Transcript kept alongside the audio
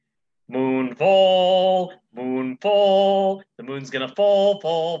Moonfall, Moonfall. The moon's gonna fall,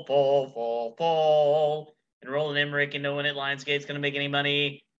 fall, fall, fall, fall. And Roland Emmerich and no one at Lionsgate's gonna make any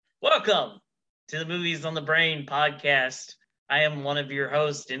money. Welcome to the Movies on the Brain podcast. I am one of your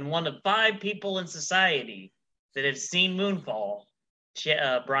hosts and one of 5 people in society that have seen Moonfall.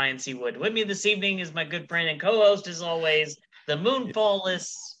 Brian C. Wood. With me this evening is my good friend and co-host, as always, the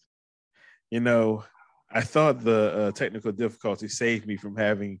Moonfallists. You know, I thought the technical difficulty saved me from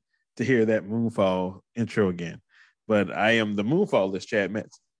having to hear that Moonfall intro again, but I am the Moonfallist, Chad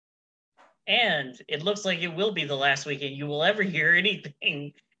Metz. And it looks like it will be the last weekend you will ever hear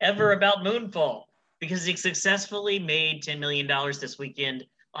anything ever about Moonfall, because it successfully made $10 million this weekend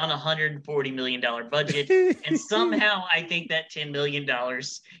on a $140 million budget. And somehow I think that $10 million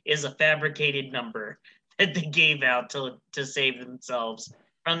is a fabricated number that they gave out to save themselves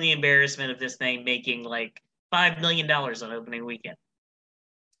from the embarrassment of this thing making like $5 million on opening weekend.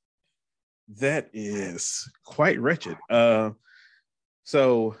 That is quite wretched.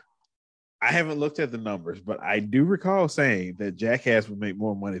 So I haven't looked at the numbers, but I do recall saying that Jackass would make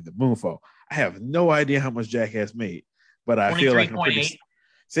more money than Moonfall. I have no idea how much Jackass made, but I feel like I'm pretty.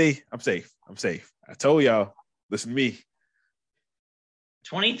 See, I'm safe. I told y'all, listen to me.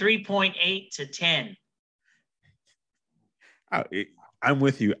 23.8 to 10. I'm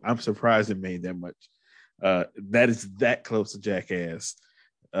with you. I'm surprised it made that much. That is that close to Jackass.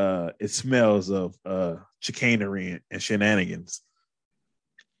 It smells of chicanery and shenanigans.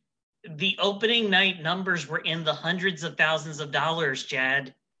 The opening night numbers were in the hundreds of thousands of dollars,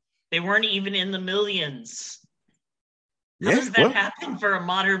 Chad. They weren't even in the millions. How does that happen for a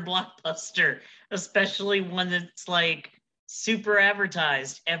modern blockbuster, especially one that's like super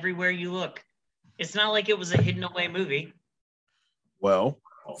advertised everywhere you look? It's not like it was a hidden away movie. Well,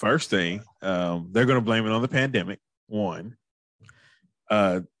 first thing, they're going to blame it on the pandemic. 1,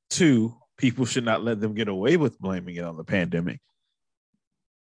 2, people should not let them get away with blaming it on the pandemic.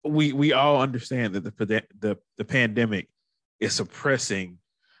 We all understand that the pandemic is suppressing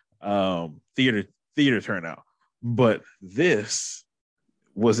theater turnout, but this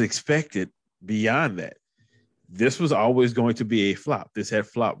was expected beyond that. This was always going to be a flop. This had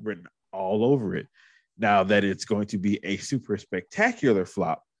flop written all over it. Now that it's going to be a super spectacular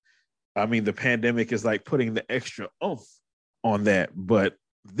flop, I mean, the pandemic is like putting the extra oomph on that, but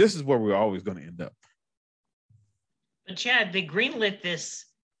this is where we're always going to end up. But Chad, they greenlit this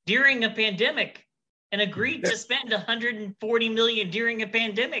during a pandemic and agreed to spend $140 million during a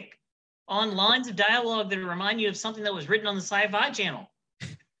pandemic on lines of dialogue that remind you of something that was written on the Sci-Fi Channel.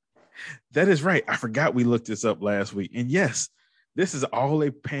 That is right. I forgot we looked this up last week. And yes, this is all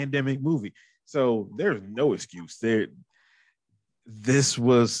a pandemic movie. So there's no excuse there. This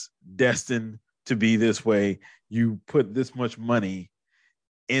was destined to be this way. You put this much money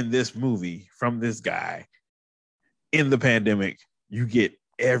in this movie from this guy in the pandemic, you get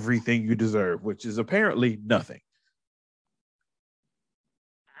everything you deserve, which is apparently nothing.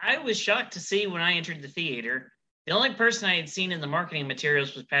 I was shocked to see when I entered the theater, the only person I had seen in the marketing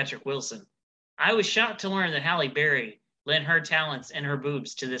materials was Patrick Wilson. I was shocked to learn that Halle Berry lent her talents and her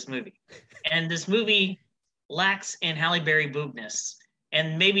boobs to this movie. And this movie lacks in Halle Berry boobness.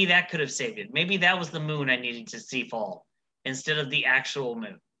 And maybe that could have saved it. Maybe that was the moon I needed to see fall instead of the actual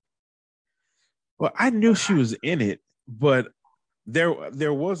moon. Well, I knew she was in it, but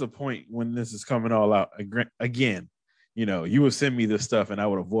there was a point when this is coming all out again. You know, you would send me this stuff and I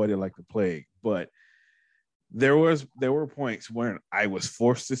would avoid it like the plague. But there were points when I was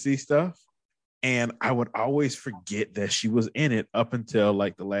forced to see stuff, and I would always forget that she was in it up until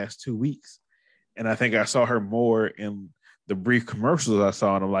like the last 2 weeks. And I think I saw her more in the brief commercials I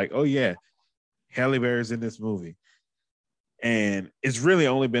saw, and I'm like, oh yeah, Halle Berry's in this movie. And it's really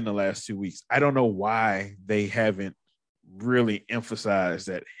only been the last 2 weeks. I don't know why they haven't really emphasized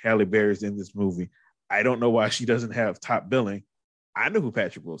that Halle Berry's in this movie. I don't know why she doesn't have top billing. I know who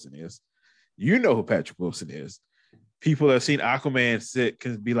Patrick Wilson is. You know who Patrick Wilson is. People that have seen Aquaman sit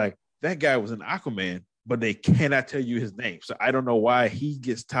can be like, that guy was in Aquaman, but they cannot tell you his name. So I don't know why he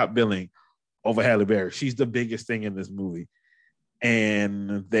gets top billing over Halle Berry. She's the biggest thing in this movie.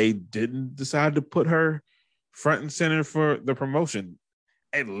 And they didn't decide to put her front and center for the promotion.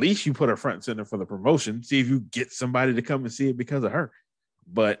 At least you put her front and center for the promotion. See if you get somebody to come and see it because of her.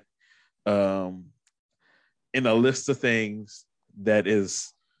 But in a list of things that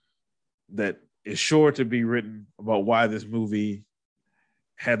is sure to be written about why this movie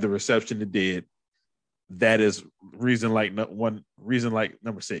had the reception it did, that is reason like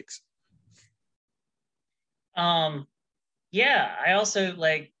number 6. Yeah, I also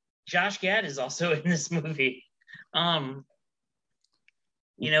like Josh Gad is also in this movie.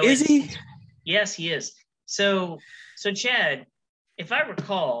 You know, is he? Yes, he is. So Chad, if I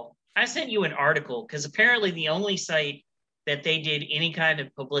recall, I sent you an article because apparently the only site that they did any kind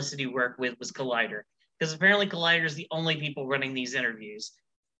of publicity work with was Collider. Because apparently Collider is the only people running these interviews.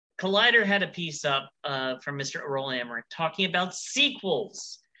 Collider had a piece up from Mr. Roland Emmerich talking about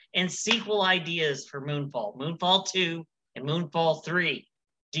sequels and sequel ideas for Moonfall, Moonfall 2 and Moonfall 3.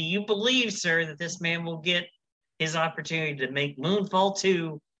 Do you believe, sir, that this man will get his opportunity to make Moonfall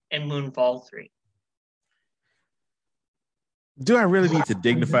 2 and Moonfall 3? Do I really need to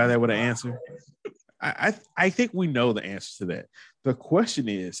dignify that with an answer? I think we know the answer to that. The question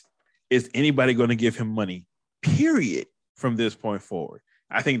is anybody going to give him money, period, from this point forward?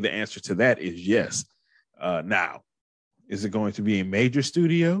 I think the answer to that is yes. Now, is it going to be a major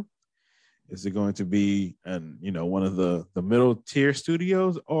studio? Is it going to be one of the middle tier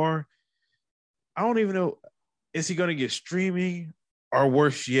studios? Or I don't even know, is he going to get streaming or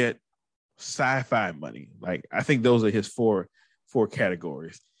worse yet, sci-fi money? Like, I think those are his four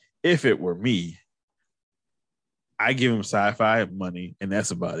categories. If it were me, I give him sci-fi money, and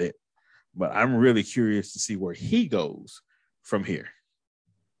that's about it. But I'm really curious to see where he goes from here.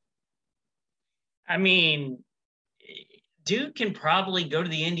 I mean, dude can probably go to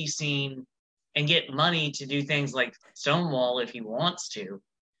the indie scene and get money to do things like Stonewall if he wants to,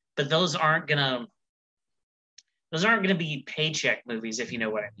 but those aren't gonna be paycheck movies, if you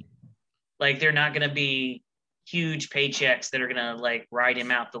know what I mean. Like they're not gonna be huge paychecks that are gonna like ride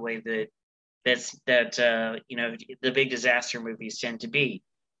him out the way that the big disaster movies tend to be.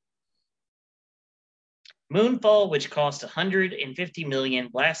 Moonfall, which cost 150 million,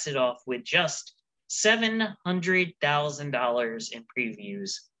 blasted off with just $700,000 in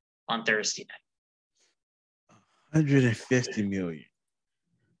previews on Thursday night. 150 million.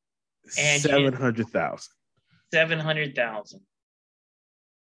 And 700,000. 700,000.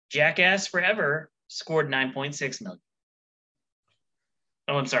 Jackass Forever scored 9.6 million.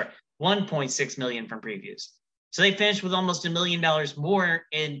 Oh, I'm sorry, 1.6 million from previews. So they finished with almost $1 million more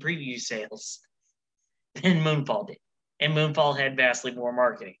in preview sales than Moonfall did. And Moonfall had vastly more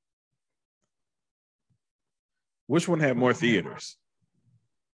marketing. Which one had more theaters?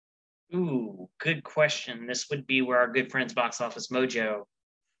 Ooh, good question. This would be where our good friends Box Office Mojo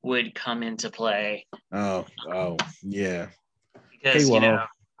would come into play. Oh, yeah. Because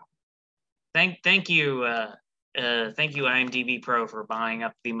thank you, IMDb Pro, for buying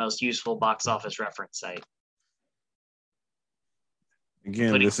up the most useful box office reference site.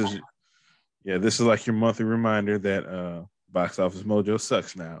 Again, this is like your monthly reminder that Box Office Mojo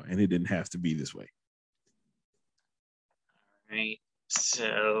sucks now, and it didn't have to be this way. All right.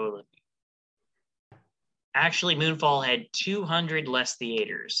 So actually, Moonfall had 200 less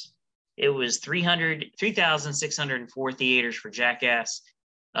theaters. It was 3,604 theaters for Jackass,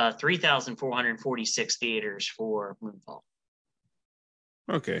 3,446 theaters for Moonfall.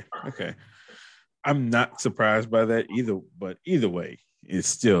 Okay. I'm not surprised by that either, but either way, it's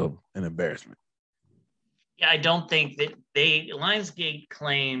still an embarrassment. Yeah, I don't think that Lionsgate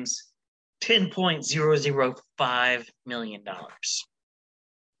claims $10.005 million.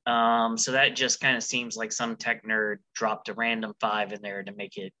 So that just kind of seems like some tech nerd dropped a random 5 in there to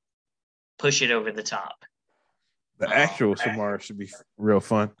push it over the top. The actual Samara should be real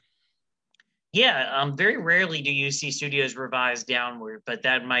fun. Yeah, very rarely do you see studios revise downward, but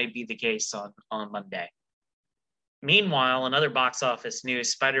that might be the case on Monday. Meanwhile, in other box office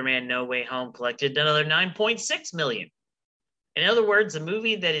news, Spider-Man No Way Home collected another 9.6 million. In other words, a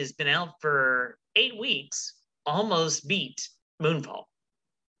movie that has been out for 8 weeks almost beat Moonfall.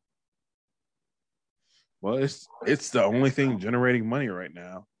 Well, it's the only thing generating money right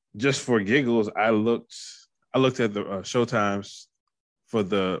now. Just for giggles, I looked at the showtimes for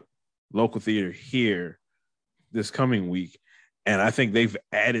the local theater here this coming week, and I think they've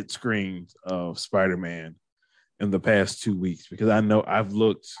added screens of Spider-Man in the past 2 weeks, because I know I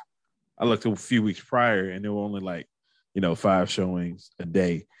looked a few weeks prior and there were only 5 showings a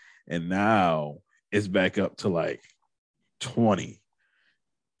day, and now it's back up to 20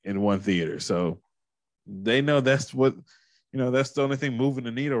 in one theater. So they know that's what that's the only thing moving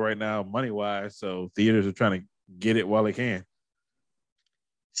the needle right now, money wise. So theaters are trying to get it while they can.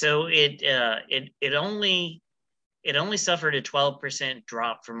 So it only suffered a 12%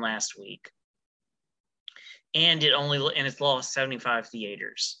 drop from last week, and it's lost 75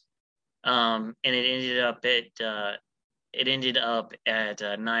 theaters, and it ended up at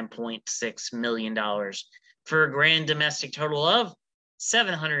 $9.6 million for a grand domestic total of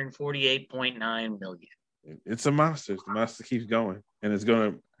 $748.9 million. It's a monster. The monster keeps going, and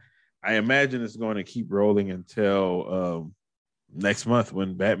I imagine it's going to keep rolling until next month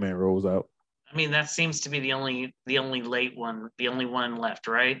when Batman rolls out. I mean, that seems to be the only late one, the only one left,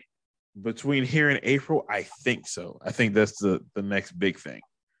 right? Between here and April, I think so. I think that's the next big thing.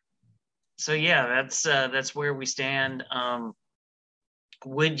 So yeah, that's where we stand.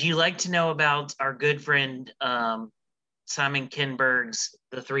 Would you like to know about our good friend Simon Kinberg's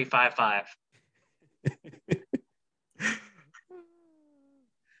the 355?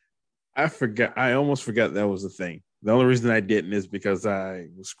 I forgot. I almost forgot that was a thing. The only reason I didn't is because I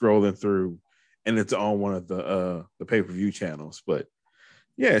was scrolling through, and it's on one of the pay-per-view channels. But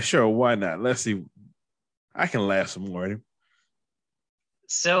yeah, sure, why not? Let's see. I can laugh some more at him.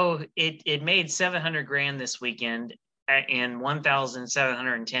 So it made 700 grand this weekend in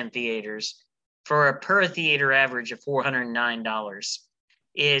 1,710 theaters for a per theater average of $409.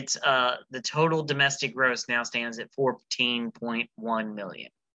 It's the total domestic gross now stands at 14.1 million.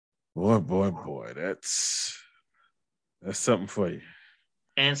 Boy, that's something for you.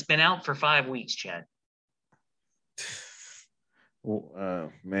 And it's been out for 5 weeks, Chad.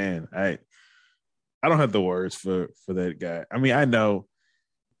 Well, man, I don't have the words for that guy. I mean, I know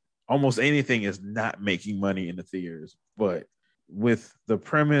almost anything is not making money in the theaters, but with the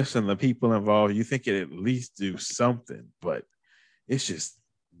premise and the people involved, you think it at least do something, but it's just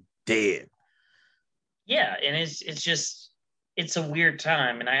dead. Yeah, and it's just it's a weird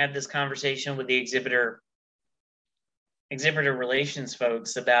time. And I had this conversation with the exhibitor relations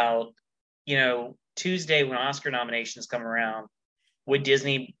folks about, Tuesday when Oscar nominations come around, would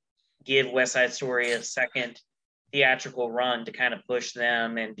Disney give West Side Story a second theatrical run to kind of push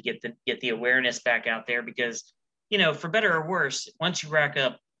them and to get the awareness back out there? Because, for better or worse, once you rack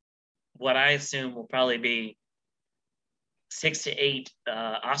up what I assume will probably be 6 to 8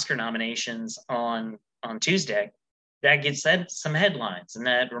 Oscar nominations on Tuesday, that gets some headlines, and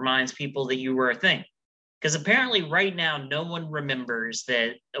that reminds people that you were a thing. Because apparently, right now, no one remembers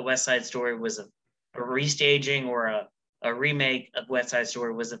that a West Side Story was a restaging or a remake of West Side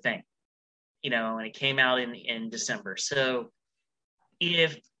Story was a thing, and it came out in December. So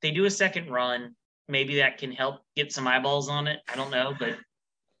if they do a second run, maybe that can help get some eyeballs on it. I don't know, but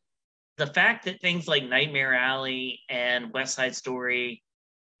the fact that things like Nightmare Alley and West Side Story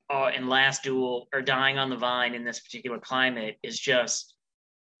and Last Duel are dying on the vine in this particular climate is just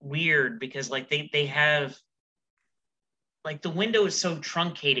weird, because like they have, like, the window is so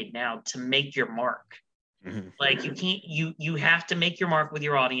truncated now to make your mark. Mm-hmm. Like, you have to make your mark with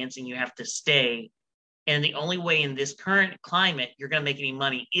your audience, and you have to stay. And the only way in this current climate you're going to make any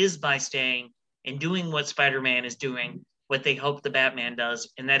money is by staying and doing what Spider-Man is doing, what they hope the Batman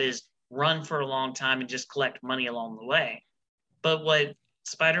does, and that is run for a long time and just collect money along the way. But what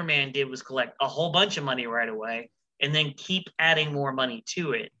Spider-Man did was collect a whole bunch of money right away and then keep adding more money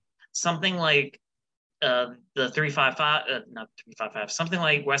to it. Something like the 355, not 355, something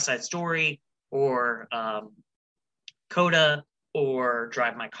like West Side Story or Coda or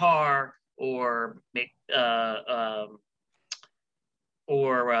Drive My Car or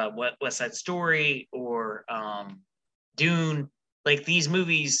West Side Story or Dune. Like, these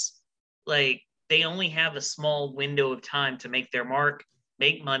movies, like, they only have a small window of time to make their mark,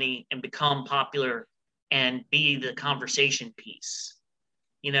 make money, and become popular and be the conversation piece,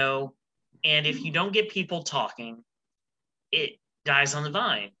 you know? And if you don't get people talking, it dies on the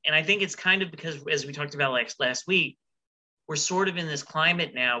vine. And I think it's kind of because, as we talked about last week, we're sort of in this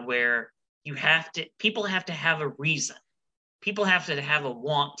climate now where people have to have a reason. People have to have a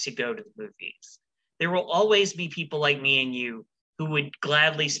want to go to the movies. There will always be people like me and you who would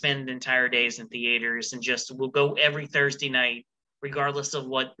gladly spend entire days in theaters and just will go every Thursday night, regardless of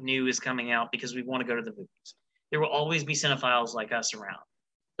what new is coming out, because we want to go to the movies. There will always be cinephiles like us around.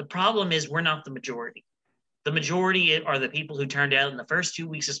 The problem is we're not the majority. The majority are the people who turned out in the first 2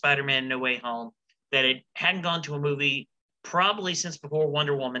 weeks of Spider-Man No Way Home that it hadn't gone to a movie probably since before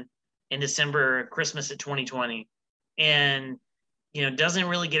Wonder Woman in December, Christmas of 2020, and doesn't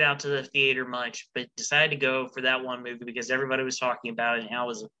really get out to the theater much, but decided to go for that one movie because everybody was talking about it and how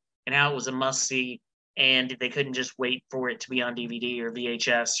it was a must see, and they couldn't just wait for it to be on DVD or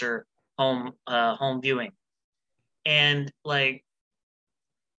VHS or home viewing. And like,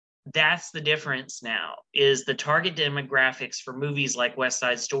 that's the difference now, is the target demographics for movies like West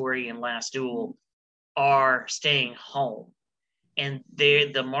Side Story and Last Duel are staying home. And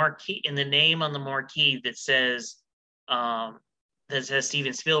they're the marquee, and the name on the marquee that says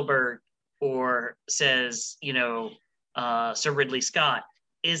Steven Spielberg or says, Sir Ridley Scott,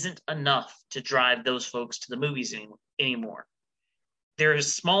 isn't enough to drive those folks to the movies anymore.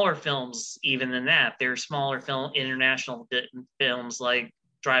 There's smaller films even than that. There's smaller international films like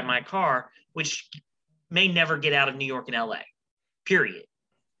Drive My Car, which may never get out of New York and LA, period.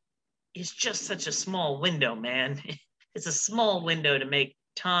 it's just such a small window, man. It's a small window to make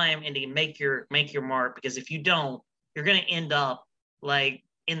time and to make your mark, because if you don't, you're going to end up like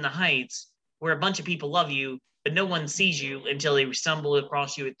in the Heights, where a bunch of people love you, but no one sees you until they stumble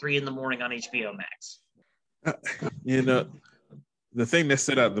across you at 3 a.m. on HBO Max. You know, the thing that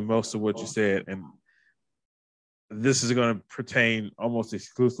stood out the most of what you said, and this is going to pertain almost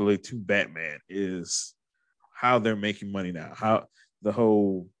exclusively to Batman, is how they're making money now. How the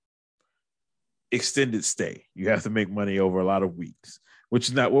whole extended stay, you have to make money over a lot of weeks, which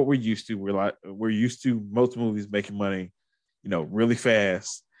is not what we're used to. We're used to most movies making money, really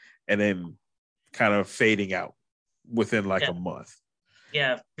fast, and then kind of fading out within like Yeah, a month.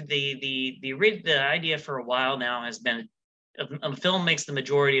 yeah. The idea for a while now has been a film makes the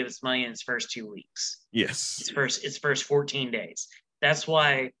majority of its money in its first 2 weeks. Yes. Its first 14 days. That's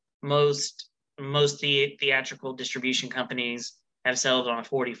why most theatrical distribution companies have settled on a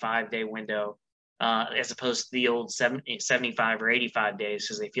 45-day window, as opposed to the old 75 or 85 days,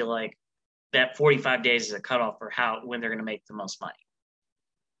 because they feel like that 45 days is a cutoff for when they're going to make the most money.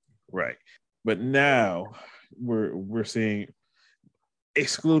 Right. But now we're seeing,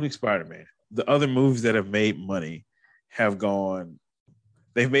 excluding Spider-Man, the other movies that have made money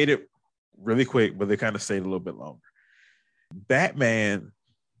they've made it really quick, but they kind of stayed a little bit longer. Batman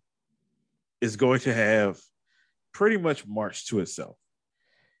is going to have pretty much marched to itself.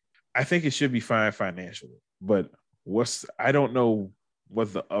 I think it should be fine financially, but I don't know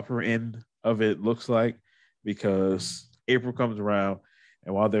what the upper end of it looks like, because April comes around,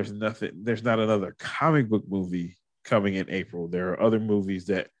 and while there's not another comic book movie coming in April, there are other movies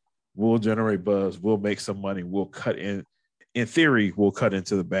that will generate buzz, will make some money, will cut in theory, will cut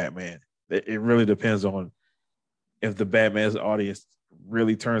into the Batman. It really depends on if the Batman's audience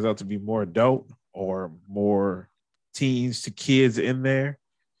really turns out to be more adult or more teens to kids in there,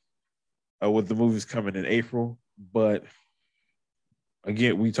 with the movies coming in April. But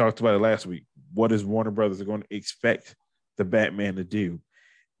again, we talked about it last week. What is Warner Brothers going to expect the Batman to do?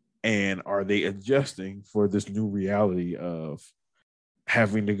 And are they adjusting for this new reality of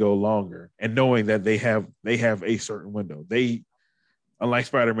having to go longer and knowing that they have a certain window? They, unlike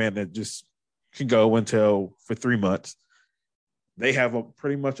Spider-Man that just can go until for 3 months, they have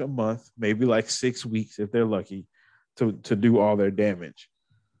pretty much a month, maybe like 6 weeks if they're lucky, to do all their damage.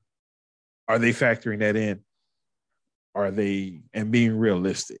 Are they factoring that in? Are they and being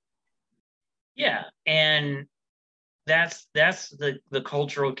realistic? Yeah, and that's the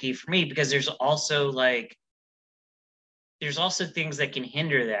cultural key for me, because there's also things that can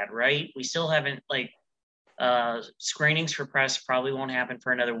hinder that, right? We still haven't screenings for press probably won't happen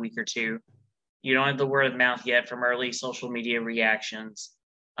for another week or two. You don't have the word of mouth yet from early social media reactions.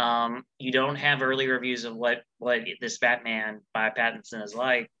 You don't have early reviews of what this Batman by Pattinson is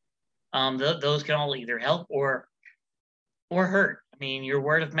like. Those can all either help or hurt. I mean, your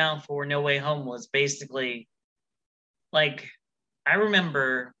word of mouth for No Way Home was basically like, I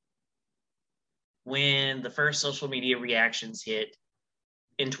remember when the first social media reactions hit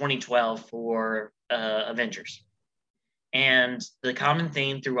in 2012 for Avengers. And the common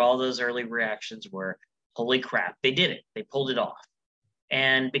theme through all those early reactions were, holy crap, they did it. They pulled it off.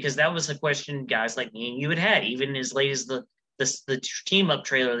 And because that was a question guys like me and you had even as late as the team up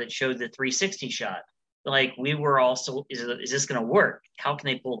trailer that showed the 360 shot. Like, we were also, is this going to work? How can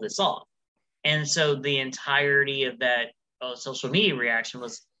they pull this off? And so the entirety of that social media reaction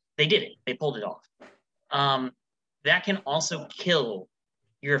was, they did it. They pulled it off. That can also kill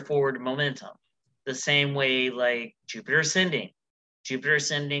your forward momentum. The same way like Jupiter Ascending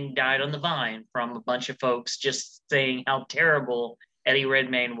died on the vine from a bunch of folks just saying how terrible Eddie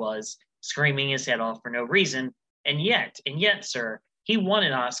Redmayne was, screaming his head off for no reason. And yet, sir, he won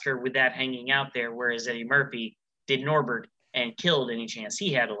an Oscar with that hanging out there, whereas Eddie Murphy did Norbert and killed any chance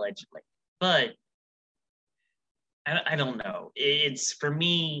he had, allegedly. But I don't know. It's, for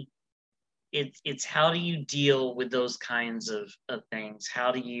me, it's how do you deal with those kinds of things?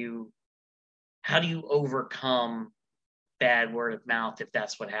 How do you overcome bad word of mouth if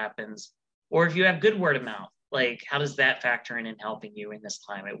that's what happens? Or if you have good word of mouth, like, how does that factor in helping you in this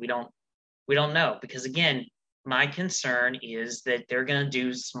climate? We don't know, because again, my concern is that they're going to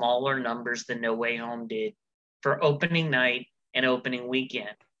do smaller numbers than No Way Home did for opening night and opening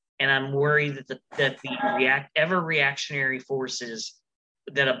weekend. And I'm worried that the ever reactionary forces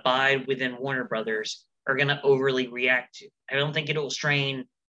that abide within Warner Brothers are going to overly react to. I don't think it will strain,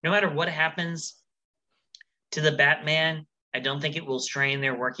 no matter what happens to the Batman. I don't think it will strain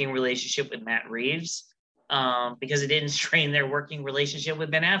their working relationship with Matt Reeves, because it didn't strain their working relationship with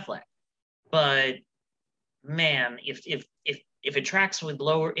Ben Affleck. But man, if if it tracks with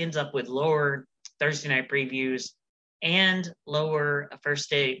lower, ends up with lower Thursday night previews and lower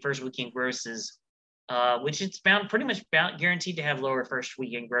first weekend grosses, which it's pretty much guaranteed to have lower first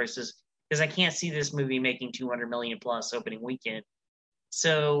weekend grosses, because I can't see this movie making 200 million plus opening weekend.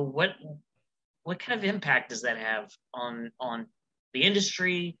 So what kind of impact does that have on the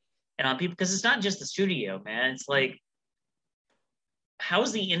industry and on people? Because it's not just the studio, man. It's like, how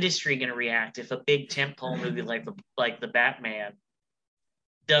is the industry going to react if a big tentpole movie like the Batman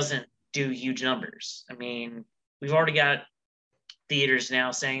doesn't do huge numbers? I mean, we've already got theaters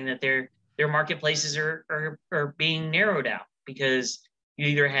now saying that their marketplaces are being narrowed out, because you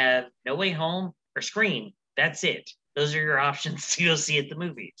either have No Way Home or Scream. That's it. Those are your options to go see at the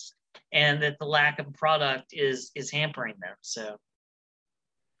movies, and that the lack of product is hampering them. So,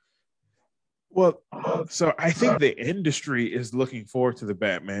 well, so I think the industry is looking forward to the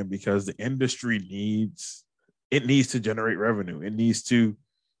Batman because the industry needs to generate revenue. It needs to,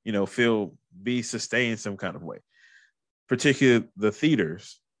 be sustained some kind of way. Particularly the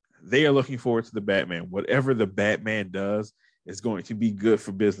theaters, they are looking forward to the Batman. Whatever the Batman does is going to be good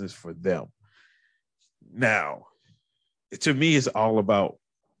for business for them. Now, to me, it's all about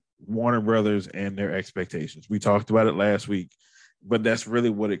Warner Brothers and their expectations. We talked about it last week, but that's really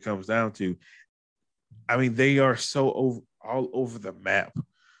what it comes down to. I mean, they are all over the map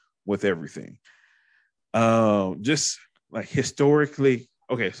with everything. Just like historically,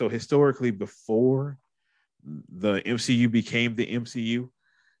 okay, so historically before the MCU became the MCU,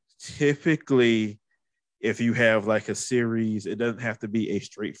 typically if you have like a series, it doesn't have to be a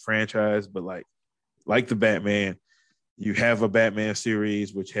straight franchise, but like the Batman, you have a Batman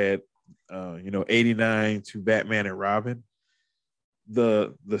series which had 89 to Batman and Robin.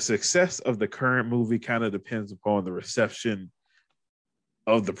 The success of the current movie kind of depends upon the reception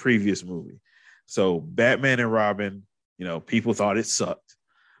of the previous movie. So Batman and Robin, people thought it sucked.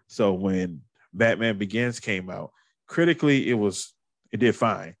 So when Batman Begins came out, critically it did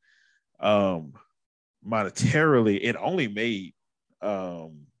fine. Monetarily, it only made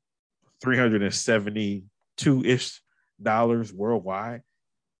 $372-ish worldwide.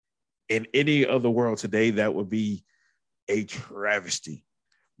 In any other world today, that would be a travesty.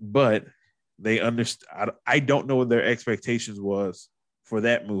 But they understand. I don't know what their expectations was for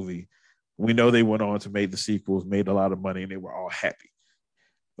that movie. We know they went on to make the sequels, made a lot of money, and they were all happy.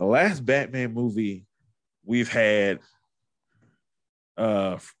 The last Batman movie we've had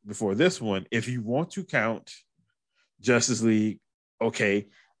before this one, if you want to count Justice League, okay,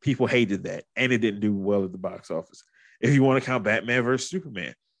 people hated that, and it didn't do well at the box office. If you want to count Batman versus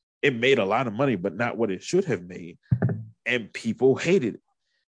Superman, it made a lot of money, but not what it should have made, and people hated it.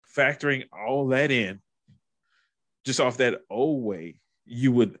 Factoring all that in, just off that old way,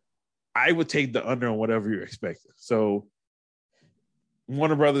 I would take the under on whatever you're expecting. So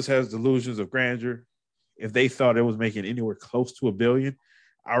Warner Brothers has delusions of grandeur. If they thought it was making anywhere close to $1 billion,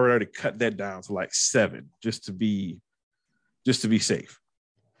 I would already cut that down to like 7, just to be safe.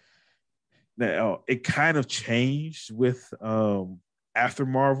 Now it kind of changed with after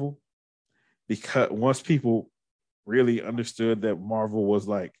Marvel, because once people really understood that Marvel was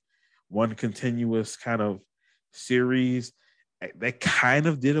like one continuous kind of series, that kind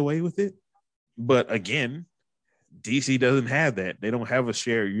of did away with it. But again, DC doesn't have that. They don't have a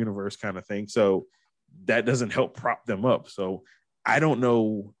shared universe kind of thing. So that doesn't help prop them up. So I don't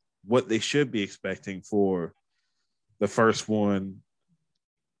know what they should be expecting for the first one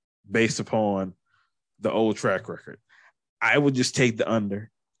based upon the old track record. I would just take the under.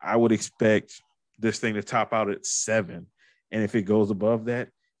 I would expect this thing to top out at 7. And if it goes above that,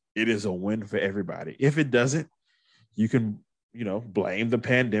 it is a win for everybody. If it doesn't, you can, blame the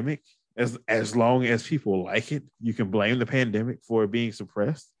pandemic. As long as people like it, you can blame the pandemic for it being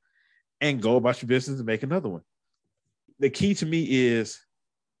suppressed and go about your business and make another one. The key to me is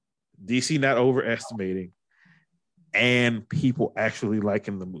DC not overestimating and people actually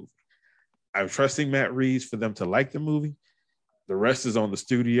liking the movie. I'm trusting Matt Reeves for them to like the movie. The rest is on the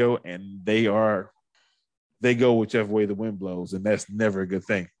studio, and they go whichever way the wind blows, and that's never a good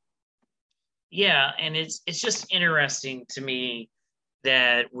thing. Yeah, and it's just interesting to me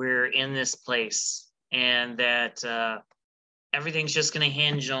that we're in this place, and that everything's just going to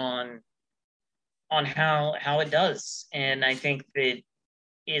hinge on how it does. And I think that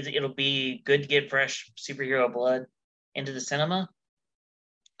it'll be good to get fresh superhero blood into the cinema.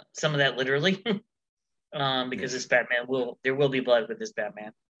 Some of that literally, because this Batman there will be blood with this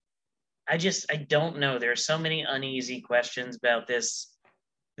Batman. I don't know. There are so many uneasy questions about this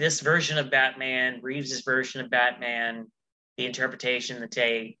version of Batman, Reeves's version of Batman, the interpretation, the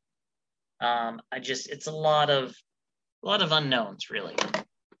take. It's a lot of A lot of unknowns, really.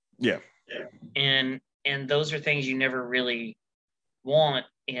 Yeah. And those are things you never really want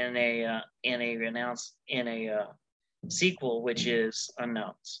in a sequel, which is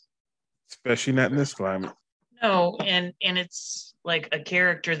unknowns. Especially not in this climate. No, and it's like a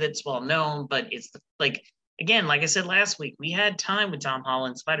character that's well known, but it's like again, like I said last week, we had time with Tom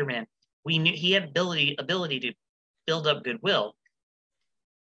Holland, Spider-Man. We knew he had ability to build up goodwill,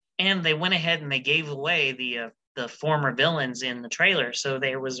 and they went ahead and they gave away the former villains in the trailer, so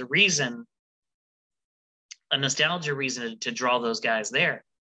there was a reason, a nostalgia reason to draw those guys there,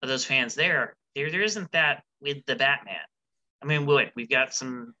 or those fans there. There isn't that with the Batman. I mean, we've got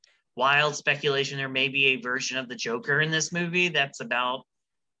some wild speculation there may be a version of the Joker in this movie that's about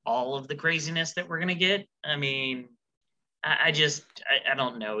all of the craziness that we're going to get. I mean, I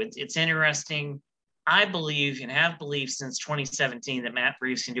don't know. It's interesting. I believe and have believed since 2017 that Matt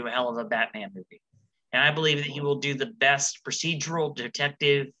Reeves can do a hell of a Batman movie. And I believe that he will do the best procedural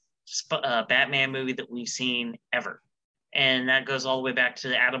detective Batman movie that we've seen ever. And that goes all the way back to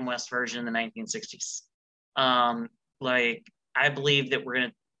the Adam West version in the 1960s. Like, I believe that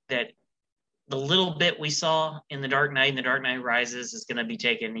that the little bit we saw in The Dark Knight and The Dark Knight Rises is going to be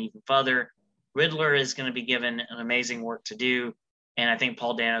taken even further. Riddler is going to be given an amazing work to do. And I think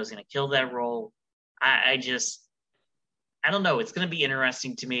Paul Dano is going to kill that role. I don't know. It's going to be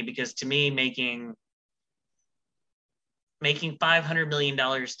interesting to me because to me, making $500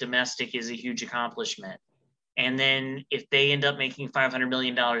 million domestic is a huge accomplishment. And then if they end up making $500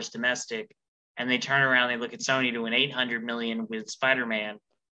 million domestic and they turn around, they look at Sony doing $800 million with Spider-Man,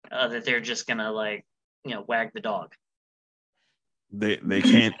 that they're just going to wag the dog. They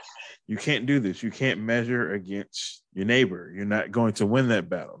can't, you can't do this. You can't measure against your neighbor. You're not going to win that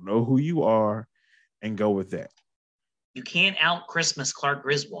battle. Know who you are and go with that. You can't out Christmas Clark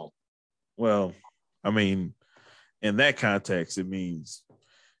Griswold. Well, I mean, in that context, it means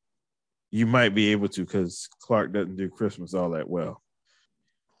you might be able to because Clark doesn't do Christmas all that well.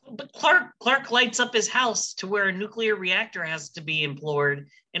 But Clark lights up his house to where a nuclear reactor has to be employed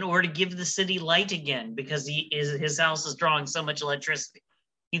in order to give the city light again because his house is drawing so much electricity.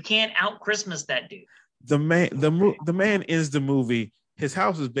 You can't out Christmas that dude. The man is the movie. His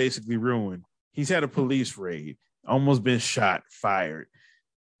house is basically ruined. He's had a police raid, almost been shot, fired,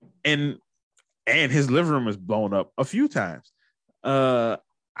 and his living room is blown up a few times. I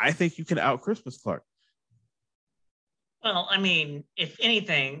think you can out Christmas Clark. Well, I mean, if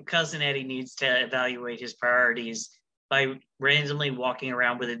anything, Cousin Eddie needs to evaluate his priorities by randomly walking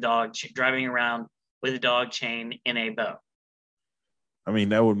around with a dog, driving around with a dog chain in a bow. I mean,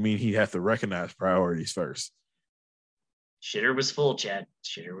 that would mean he'd have to recognize priorities first. Shitter was full, Chad.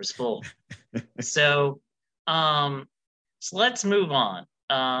 Shitter was full. So let's move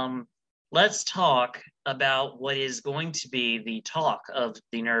on. Let's talk about what is going to be the talk of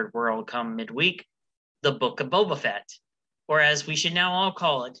the nerd world come midweek, the Book of Boba Fett, or as we should now all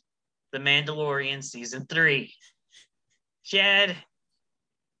call it, The Mandalorian Season 3. Chad,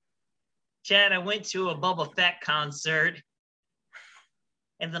 I went to a Boba Fett concert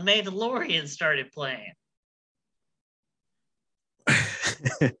and The Mandalorian started playing.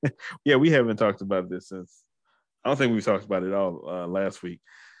 Yeah, we haven't talked about this since. I don't think we talked about it all last week.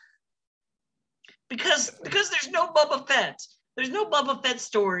 Because there's no Boba Fett. There's no Boba Fett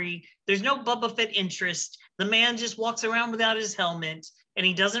story. There's no Boba Fett interest. The man just walks around without his helmet, and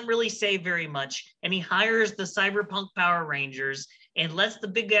he doesn't really say very much. And he hires the cyberpunk Power Rangers and lets the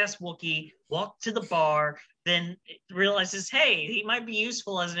big-ass Wookiee walk to the bar, then realizes, hey, he might be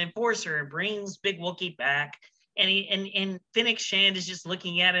useful as an enforcer, and brings Big Wookiee back. And Fennec Shand is just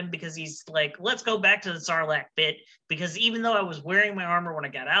looking at him because he's like, let's go back to the Sarlacc pit, because even though I was wearing my armor when I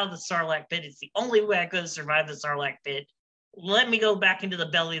got out of the Sarlacc pit, it's the only way I could have survived the Sarlacc pit. Let me go back into the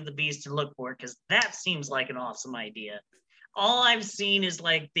belly of the beast and look for it, because that seems like an awesome idea. All I've seen is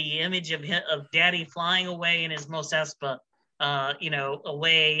like the image of Daddy flying away in his Mos Espa,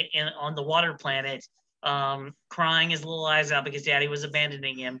 away on the water planet, crying his little eyes out because Daddy was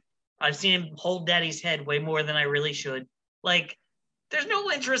abandoning him. I've seen him hold Daddy's head way more than I really should. Like, there's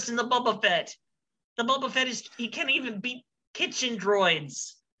no interest in the Boba Fett. The Boba Fett he can't even beat kitchen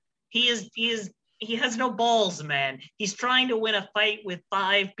droids. He has no balls, man. He's trying to win a fight with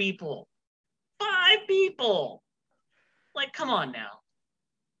 5 people. 5 people. Like, come on now.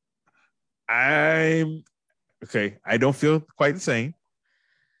 Okay. I don't feel quite the same.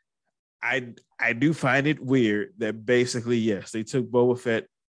 I do find it weird that basically, yes, they took Boba Fett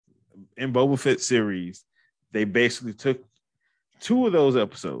in Boba Fett series. They basically took 2 of those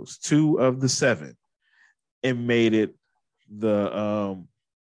episodes, 2 of the 7, and made it the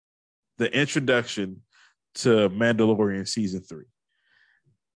introduction to Mandalorian season 3.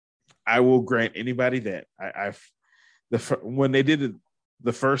 I will grant anybody that. When they did it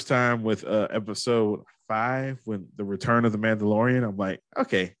the first time with episode 5, when the Return of the Mandalorian, I'm like,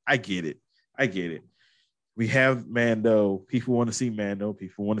 okay, I get it. We have Mando. People want to see Mando.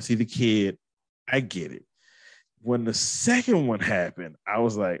 People want to see the kid. I get it. When the second one happened, I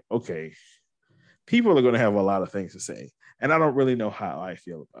was like, okay, people are going to have a lot of things to say. And I don't really know how I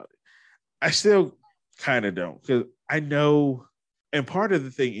feel about it. I still kind of don't, because I know, and part of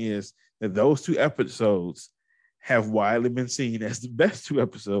the thing is that those 2 episodes have widely been seen as the best 2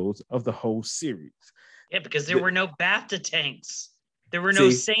 episodes of the whole series. Yeah, because there were no BAFTA tanks. There were no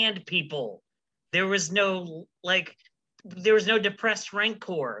sand people. There was no depressed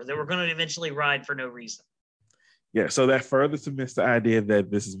Rancor that were going to eventually ride for no reason. Yeah, so that further cements the idea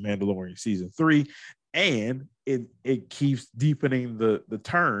that this is Mandalorian season 3, and it keeps deepening the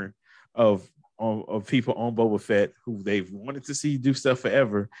turn of people on Boba Fett who they've wanted to see do stuff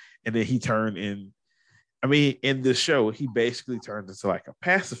forever, and then he turned in. I mean, in this show, he basically turned into like a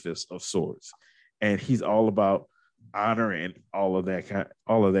pacifist of sorts, and he's all about honor and all of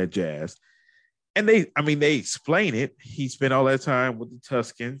that jazz. And they explain it. He spent all that time with the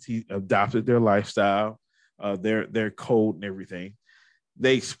Tuskens. He adopted their lifestyle, their code and everything.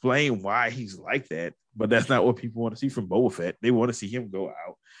 They explain why he's like that, but that's not what people want to see from Boba Fett. They want to see him go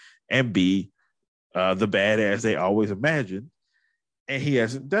out and be the badass they always imagined, and he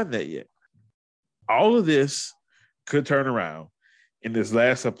hasn't done that yet. All of this could turn around in this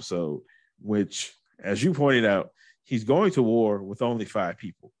last episode, which, as you pointed out, he's going to war with only 5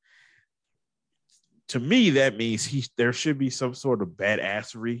 people. To me, that means there should be some sort of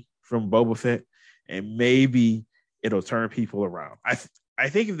badassery from Boba Fett, and maybe it'll turn people around. I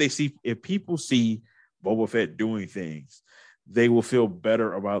think if people see Boba Fett doing things, they will feel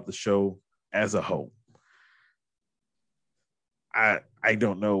better about the show as a whole. I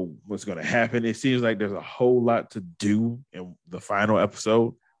don't know what's going to happen. It seems like there's a whole lot to do in the final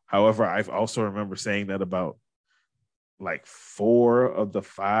episode. However, I've also remember saying that about like 4 of the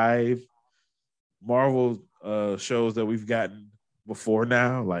 5 Marvel shows that we've gotten before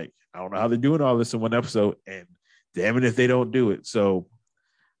now. Like, I don't know how they're doing all this in one episode, and damn it if they don't do it. So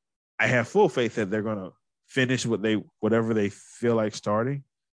I have full faith that they're going to finish whatever they feel like starting.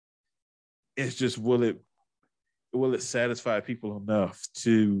 It's just, will it satisfy people enough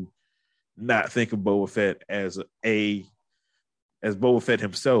to not think of Boba Fett as Boba Fett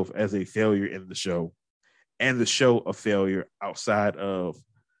himself as a failure in the show, and the show a failure outside of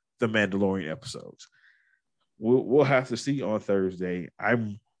the Mandalorian episodes? We'll have to see on Thursday.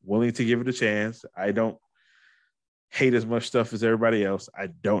 I'm willing to give it a chance. I don't hate as much stuff as everybody else. I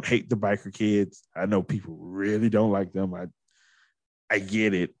don't hate the biker kids. I know people really don't like them. I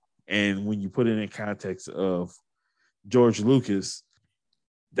get it. And when you put it in context of George Lucas,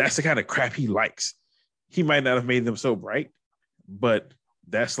 that's the kind of crap he likes. He might not have made them so bright, but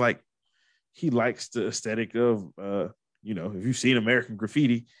that's like, he likes the aesthetic of, if you've seen American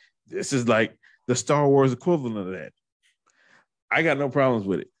Graffiti, this is like the Star Wars equivalent of that. I got no problems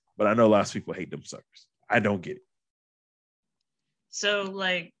with it, but I know lots of people hate them suckers. I don't get it. So,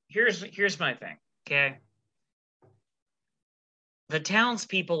 like, here's my thing, okay? The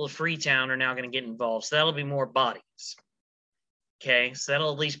townspeople of Freetown are now going to get involved, so that'll be more bodies. Okay, so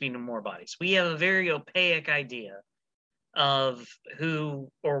that'll at least be more bodies. We have a very opaque idea of who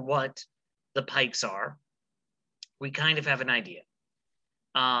or what the Pikes are. We kind of have an idea.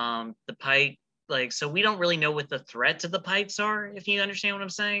 The Pike, so we don't really know what the threat to the Pikes are, if you understand what I'm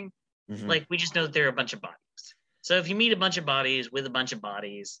saying. Mm-hmm. Like, we just know that they're a bunch of bodies. So if you meet a bunch of bodies with a bunch of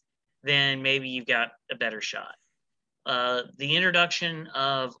bodies, then maybe you've got a better shot. The introduction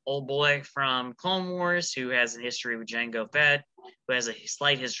of old boy from Clone Wars, who has a history with Jango Fett, who has a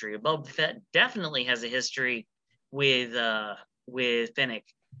slight history of Boba Fett, definitely has a history with Fennec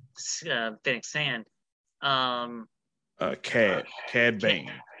Sand. Cad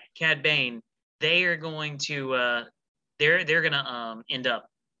Bane. Cad Bane. They are going to they're going to end up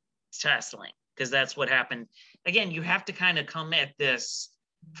tussling, because that's what happened. Again, you have to kind of come at this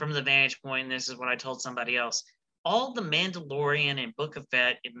from the vantage point, and this is what I told somebody else. All the Mandalorian and Book of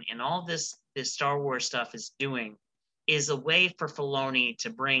Fett and all this Star Wars stuff is doing is a way for Filoni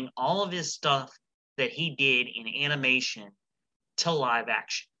to bring all of his stuff that he did in animation to live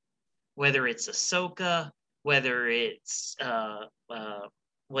action. Whether it's Ahsoka, whether it's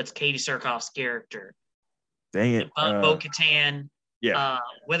what's Katie Sackhoff's character, dang it, Bo-Katan. Yeah.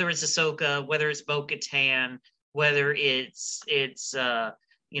 Whether it's Ahsoka, whether it's Bo-Katan, whether it's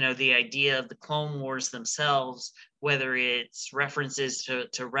the idea of the Clone Wars themselves, whether it's references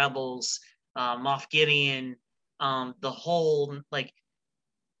to Rebels, Moff Gideon, the whole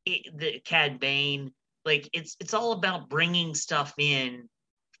the Cad Bane. Like it's all about bringing stuff in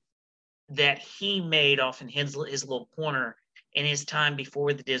that he made off in his little corner in his time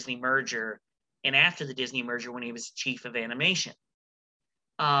before the Disney merger and after the Disney merger when he was chief of animation.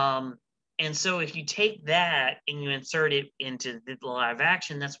 And so if you take that and you insert it into the live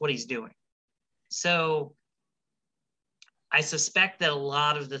action, that's what he's doing. So I suspect that a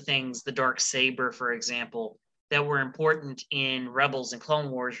lot of the things, the Dark Saber, for example, that were important in Rebels and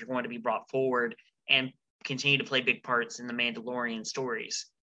Clone Wars are going to be brought forward and continue to play big parts in the Mandalorian stories.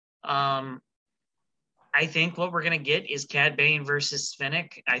 I think what we're going to get is Cad Bane versus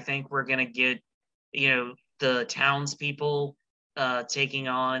Fennec. I think we're going to get, the townspeople taking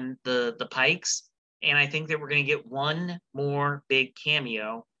on the Pikes. And I think that we're going to get one more big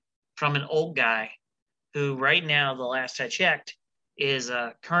cameo from an old guy who right now, the last I checked, is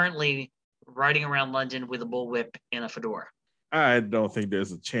currently riding around London with a bullwhip and a fedora. I don't think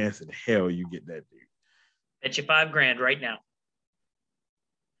there's a chance in hell you get that dude. Bet you $5,000 right now.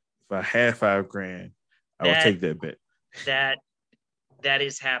 If I had $5,000, I would take that bet. That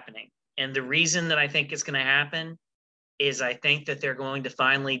is happening. And the reason that I think it's going to happen is I think that they're going to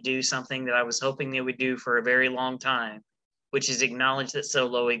finally do something that I was hoping they would do for a very long time, which is acknowledge that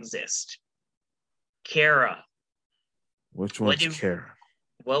Solo exists. Cara. Which one's Cara?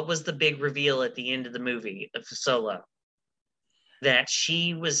 What was the big reveal at the end of the movie of Solo? That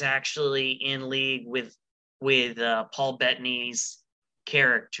she was actually in league with Paul Bettany's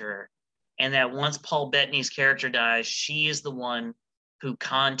character, and that once Paul Bettany's character dies, she is the one who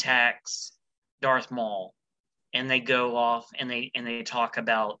contacts Darth Maul, and they go off and they talk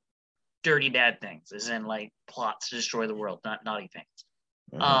about dirty bad things, as in like plots to destroy the world, not naughty things.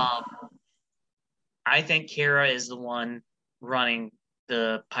 I think Cara is the one running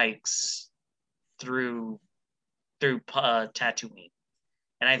the Pikes through Tatooine,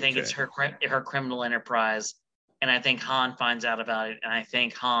 and I think it's her criminal enterprise. And I think Han finds out about it, and I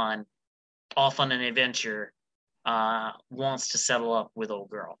think Han, off on an adventure, wants to settle up with old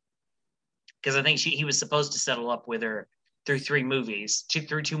girl, because I think he was supposed to settle up with her through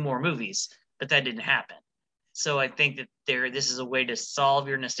two more movies, but that didn't happen. So I think that this is a way to solve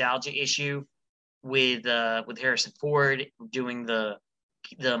your nostalgia issue with Harrison Ford doing the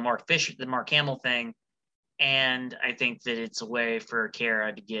Mark Hamill thing, and I think that it's a way for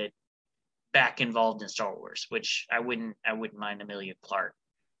Cara to get back involved in Star Wars, which I wouldn't mind Emilia Clarke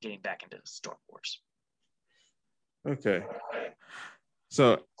getting back into Star Wars. Okay.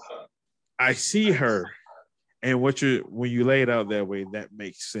 So I see her, and when you lay it out that way, that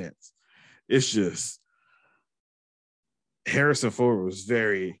makes sense. It's just Harrison Ford was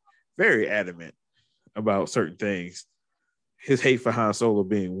very, very adamant about certain things. His hate for Han Solo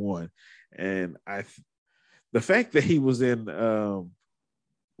being one. And the fact that he was in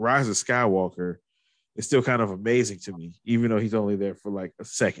Rise of Skywalker is still kind of amazing to me, even though he's only there for like a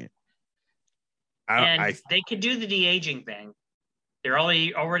second. They could do the de-aging thing. They're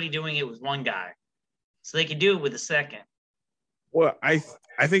already doing it with one guy, so they could do it with a second. Well, I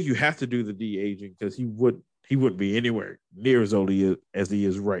think you have to do the de-aging because he wouldn't be anywhere near as old as he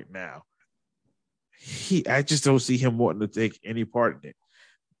is right now. I just don't see him wanting to take any part in it.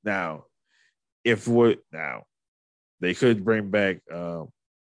 Now, they could bring back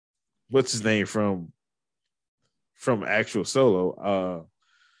what's his name from actual Solo,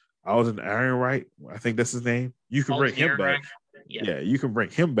 Alden Ehrenreich, I think that's his name. You can bring him back. Yeah, you can bring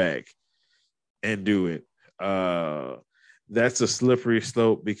him back and do it. That's a slippery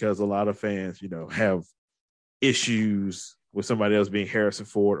slope because a lot of fans, have issues with somebody else being Harrison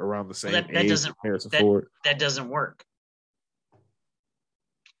Ford around the same age as Harrison Ford. That doesn't work.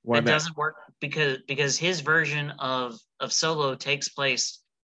 Why that not? Doesn't work because his version of Solo takes place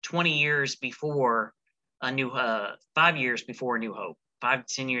 20 years before 5 years before A New Hope, 5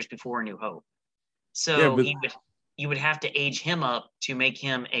 to 10 years before A New Hope. So you would have to age him up to make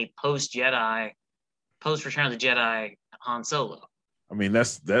him a post Return of the Jedi Han Solo. I mean,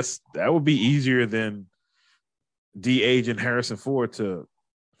 that would be easier than de-aging Harrison Ford to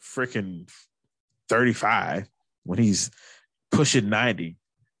freaking 35 when he's pushing 90.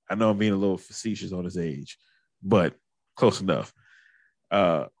 I know I'm being a little facetious on his age, but close enough.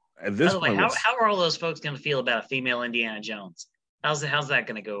 At this point, how are all those folks going to feel about a female Indiana Jones? How's that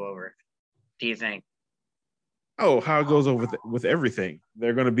going to go over, do you think? Oh, how it goes over with everything.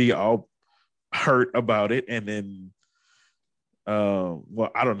 They're going to be all hurt about it, and then, I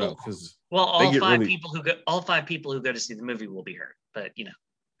don't know, because all five people who go to see the movie will be hurt, but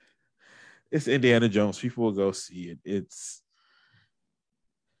it's Indiana Jones. People will go see it.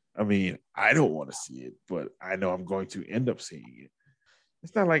 I mean, I don't want to see it, but I know I'm going to end up seeing it.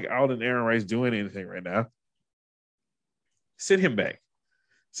 It's not like Alden Ehrenreich doing anything right now. Sit him back.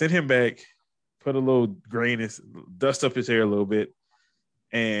 Send him back. Put a little grayness, dust up his hair a little bit,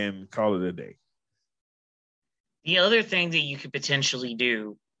 and call it a day. The other thing that you could potentially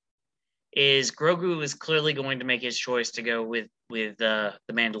do is Grogu is clearly going to make his choice to go with the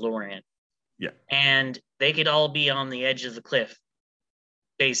Mandalorian. Yeah. And they could all be on the edge of the cliff,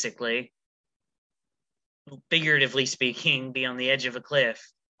 basically, figuratively speaking, be on the edge of a cliff,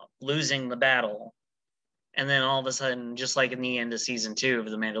 losing the battle. And then all of a sudden, just like in the end of season 2 of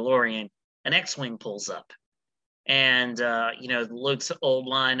The Mandalorian, an X-Wing pulls up. And, Luke's old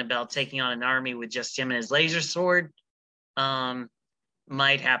line about taking on an army with just him and his laser sword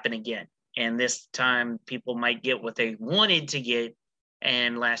might happen again. And this time, people might get what they wanted to get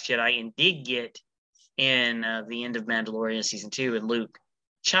and Last Jedi and did get in the end of Mandalorian season 2, and Luke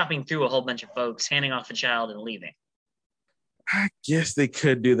chopping through a whole bunch of folks, handing off a child and leaving. I guess they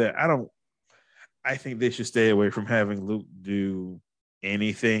could do that. I think they should stay away from having Luke do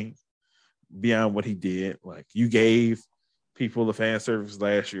anything beyond what he did. Like, you gave people the fan service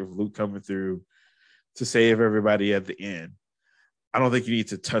last year of Luke coming through to save everybody at the end. I don't think you need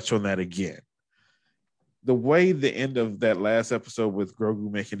to touch on that again. The way the end of that last episode with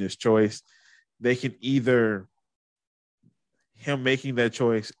Grogu making his choice, they can either him making that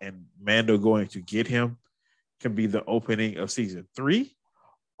choice and Mando going to get him can be the opening of season 3,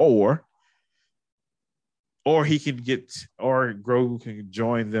 or he can get, or Grogu can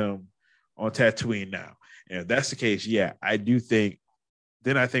join them on Tatooine now. And if that's the case, yeah, I think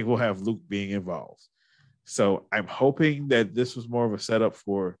we'll have Luke being involved. So I'm hoping that this was more of a setup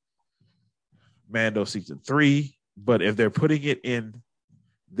for Mando season 3. But if they're putting it in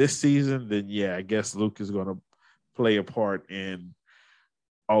this season, then yeah, I guess Luke is going to play a part in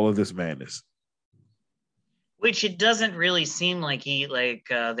all of this madness. Which it doesn't really seem like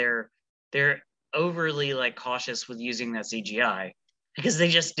they're overly cautious with using that CGI because they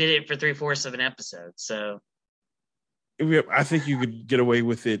just did it for 3/4 of an episode. So I think you could get away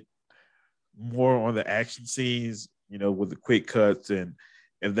with it more on the action scenes, with the quick cuts, and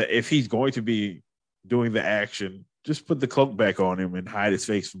if he's going to be doing the action, just put the cloak back on him and hide his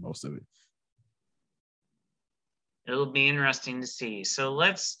face for most of it. It'll be interesting to see. So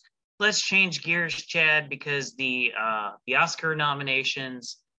let's change gears, Chad, because the Oscar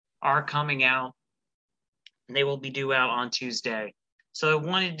nominations are coming out. And they will be due out on Tuesday. So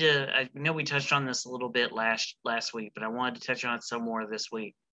I know we touched on this a little bit last week, but I wanted to touch on it some more this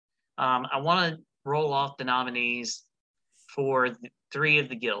week. I want to roll off the nominees for 3 of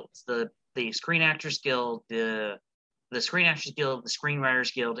the guilds: the Screen Actors Guild, the Screen Actors Guild, the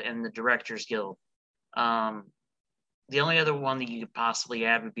Screenwriters Guild, and the Directors Guild. The only other one that you could possibly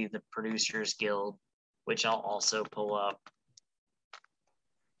add would be the Producers Guild, which I'll also pull up.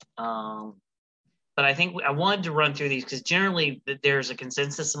 But I think I wanted to run through these because generally there's a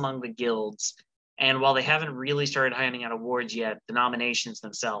consensus among the guilds. And while they haven't really started handing out awards yet, the nominations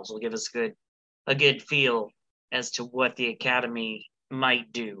themselves will give us a good feel as to what the Academy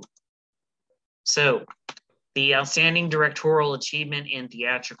might do. So the Outstanding Directorial Achievement in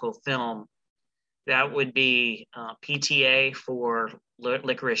Theatrical Film, that would be PTA for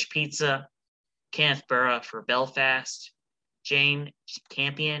Licorice Pizza, Kenneth Branagh for Belfast, Jane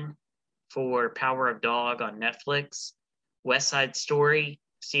Campion for Power of Dog on Netflix, West Side Story,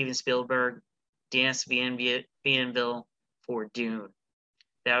 Steven Spielberg, Denis Villeneuve for Dune.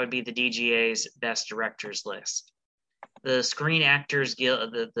 That would be the DGA's Best Directors list. The Screen Actors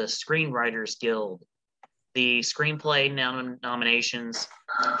Guild, the Screenwriters Guild, the screenplay nominations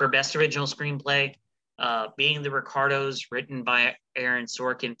for Best Original Screenplay, Being the Ricardos, written by Aaron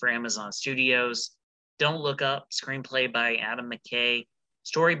Sorkin for Amazon Studios, Don't Look Up, screenplay by Adam McKay,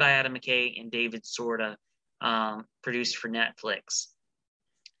 story by Adam McKay and David Sorda, produced for Netflix.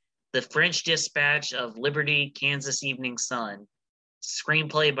 The French Dispatch of Liberty, Kansas Evening Sun,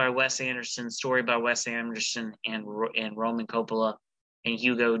 screenplay by Wes Anderson, story by Wes Anderson and Roman Coppola and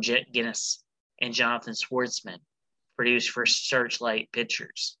Hugo Guinness and Jonathan Schwartzman, produced for Searchlight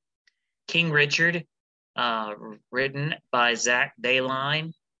Pictures. King Richard, written by Zach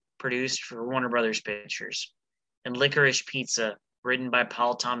Baline, produced for Warner Brothers Pictures. And Licorice Pizza, written by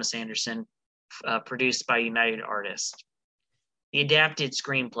Paul Thomas Anderson, produced by United Artists. The adapted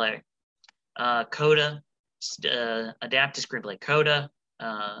screenplay, Coda, adapted screenplay, Coda,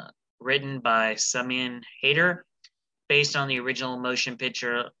 written by Samin Haider, based on the original motion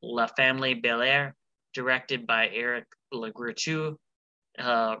picture La Famille Bel-Air, directed by Eric Legretu,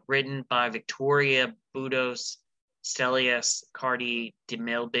 written by Victoria Budos, Celius, Cardi de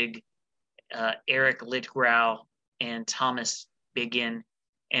Melbig, Eric Litgrau, and Thomas Biggin,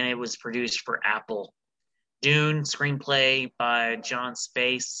 and it was produced for Apple. Dune, screenplay by John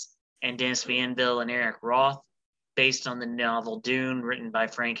Space and Dennis Villeneuve and Eric Roth, based on the novel Dune, written by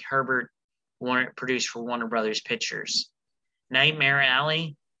Frank Herbert, produced for Warner Brothers Pictures. Nightmare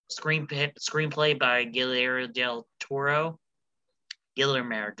Alley, screenplay by Guillermo del Toro,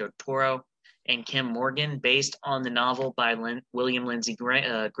 and Kim Morgan, based on the novel by William Lindsay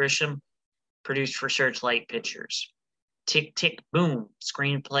Grisham, produced for Searchlight Pictures. Tick, Tick, Boom,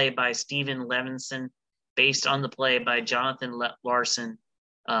 screenplay by Stephen Levinson, based on the play by Jonathan Larson,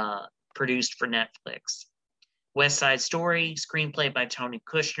 produced for Netflix. West Side Story, screenplay by Tony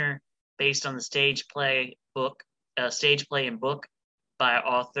Kushner, based on the stage play and book by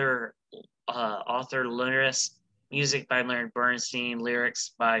author Luris, music by Leonard Bernstein,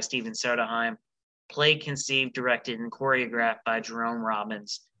 lyrics by Stephen Soderheim, play conceived, directed, and choreographed by Jerome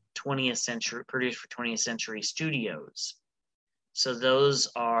Robbins, produced for 20th Century Studios. So those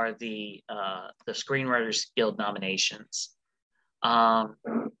are the Screenwriters Guild nominations.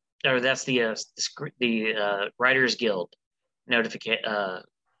 That's the Writers Guild notification.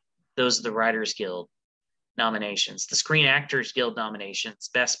 Those are the Writers Guild nominations. The Screen Actors Guild nominations: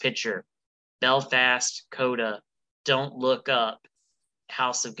 Best Picture, Belfast, Coda, Don't Look Up,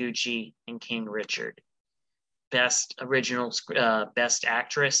 House of Gucci, and King Richard. Best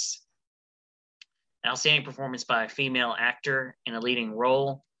Actress: Outstanding performance by a female actor in a leading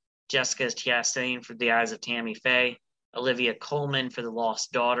role: Jessica Chastain for The Eyes of Tammy Faye, Olivia Colman for The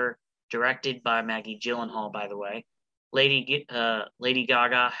Lost Daughter, directed by Maggie Gyllenhaal, by the way, Lady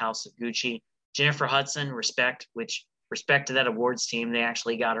Gaga, House of Gucci, Jennifer Hudson, Respect to that awards team. They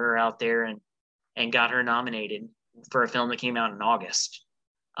actually got her out there and got her nominated for a film that came out in August.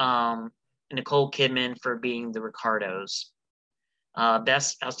 Nicole Kidman for Being the Ricardos.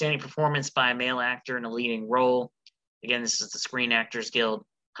 Best Outstanding Performance by a Male Actor in a Leading Role. Again, this is the Screen Actors Guild.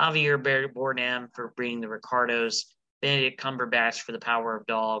 Javier Bardem for Being the Ricardos. Benedict Cumberbatch for The Power of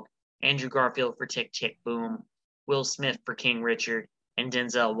Dog. Andrew Garfield for Tick, Tick, Boom. Will Smith for King Richard. And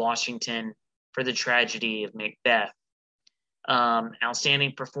Denzel Washington for The Tragedy of Macbeth.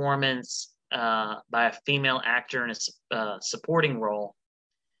 Outstanding Performance by a Female Actor in a Supporting Role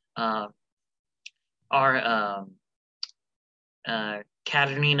are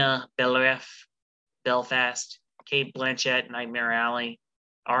Katarina Beleff, Belfast, Cate Blanchett, Nightmare Alley,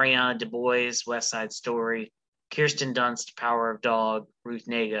 Ariana DeBois, West Side Story, Kirsten Dunst, Power of Dog, Ruth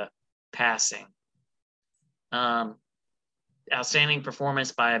Negga, Passing. Outstanding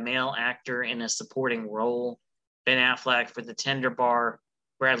Performance by a Male Actor in a Supporting Role: Ben Affleck for The Tender Bar,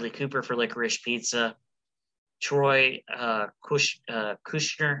 Bradley Cooper for Licorice Pizza, Troy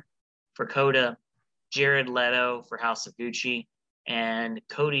Kushner for Coda, Jared Leto for House of Gucci, and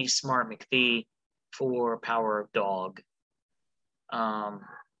Cody Smart McPhee for Power of Dog.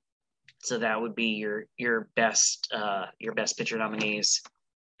 So that would be your best picture nominees.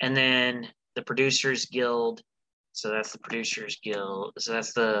 And then the Producers Guild. So that's the Producers Guild. So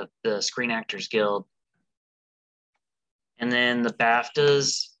that's the Screen Actors Guild. And then the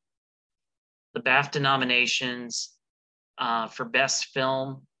BAFTAs. The BAFTA nominations for Best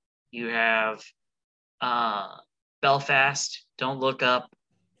Film, you have Belfast, Don't Look Up,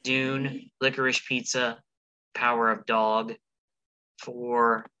 Dune, Licorice Pizza, Power of Dog.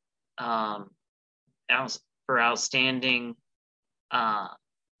 For outstanding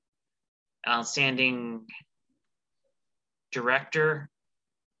director,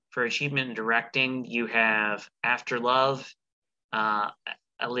 for achievement in directing, you have After Love, Liam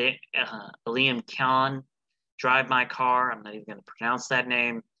Khan, Drive My Car, I'm not even going to pronounce that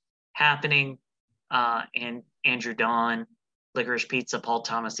name, Happening, and Andrew Dawn, Licorice Pizza, Paul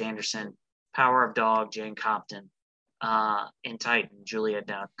Thomas Anderson, Power of Dog, Jane Compton, and Titan, Julia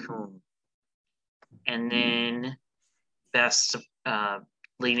Kuhn. And then best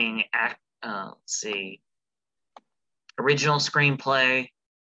leading act, original screenplay,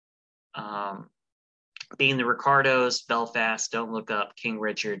 Being the Ricardos, Belfast, Don't Look Up, King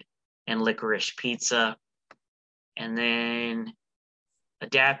Richard, and Licorice Pizza. And then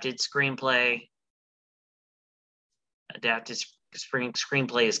adapted screenplay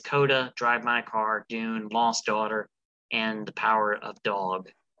is Coda, Drive My Car, Dune, Lost Daughter, and The Power of Dog.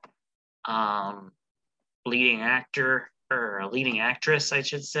 Leading actress, I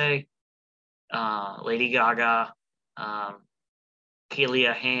should say, Lady Gaga,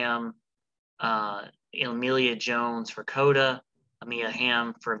 Kelia Hamm, Emilia Jones for Coda, Amelia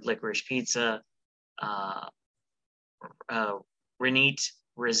Hamm for Licorice Pizza, Renate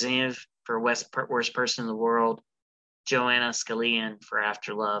Reziv for Worst Person in the World, Joanna Scallion for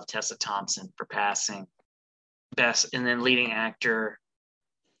After Love, Tessa Thompson for Passing, best, and then leading actor,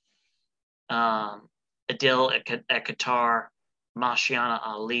 Adil Ekatar, Mashiana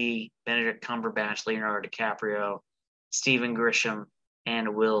Ali, Benedict Cumberbatch, Leonardo DiCaprio, Stephen Grisham,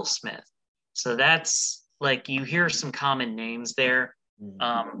 and Will Smith. So that's like, you hear some common names there.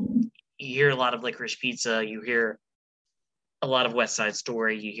 You hear a lot of Licorice Pizza. You hear a lot of West Side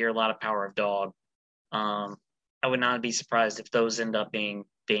Story. You hear a lot of Power of Dog. I would not be surprised if those end up being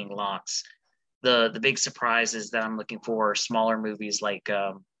locks. The big surprises that I'm looking for are smaller movies like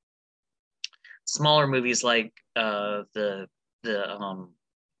the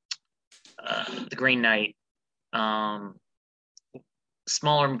Green Knight,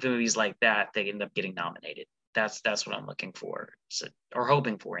 smaller movies like that. They end up getting nominated. That's what I'm looking for, or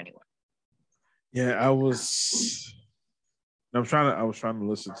hoping for anyway. Yeah, I was trying to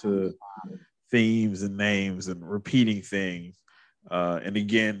listen to themes and names and repeating things. And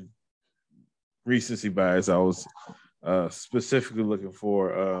again, recency bias, I was specifically looking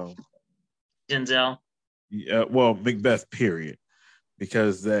for Denzel. Well, Macbeth, period,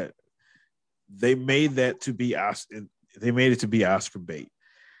 because that they made that to be they made it to be Oscar bait.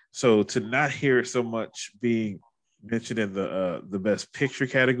 So to not hear it so much being mentioned in the best picture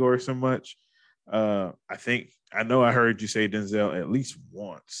category so much, I know I heard you say Denzel at least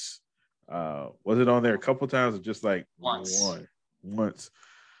once. Was it on there a couple times or just like once? Once.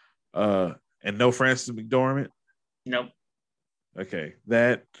 And no Frances McDormand? Nope. Okay.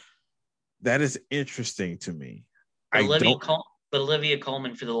 That is interesting to me. But Olivia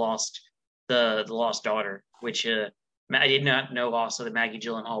Colman for the Lost Daughter, which I did not know also that Maggie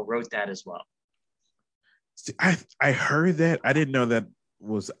Gyllenhaal wrote that as well. See, I heard that. I didn't know that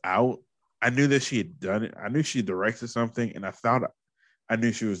was out. I knew that she had done it. I knew she directed something, and I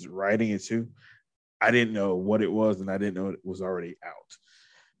knew she was writing it too. I didn't know what it was, and I didn't know it was already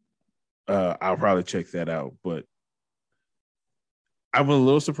out. I'll probably check that out, but I'm a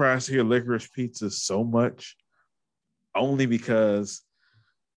little surprised to hear Licorice Pizza so much, only because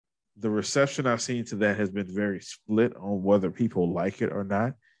the reception I've seen to that has been very split on whether people like it or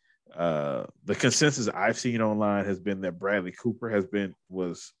not. The consensus I've seen online has been that Bradley Cooper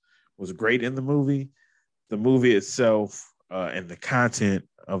was great in the movie. The movie itself and the content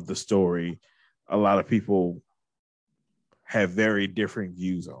of the story, a lot of people have very differing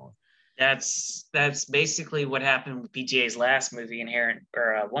views on. That's basically what happened with PGA's last movie,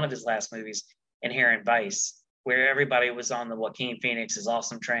 one of his last movies, Inherent Vice, where everybody was on the Joaquin Phoenix's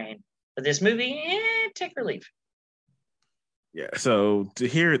awesome train. But this movie, take or leave. Yeah, so to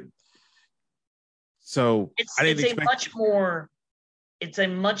hear it, it's a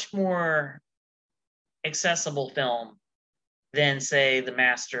much more accessible film than, say, The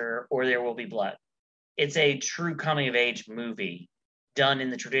Master or There Will Be Blood. It's a true coming of age movie done in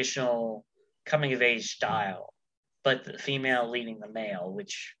the traditional coming of age style, but the female leading the male,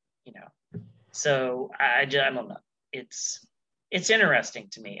 which, so I don't know. It's interesting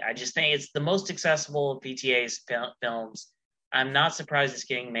to me. I just think it's the most accessible of PTA's films. I'm not surprised it's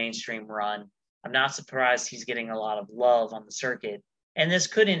getting mainstream run. I'm not surprised he's getting a lot of love on the circuit. And this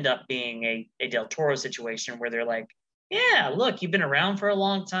could end up being a Del Toro situation where they're like, yeah, look, you've been around for a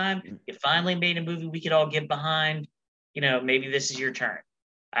long time. You finally made a movie we could all get behind. Maybe this is your turn.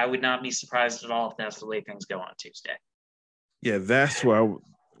 I would not be surprised at all if that's the way things go on Tuesday. Yeah, that's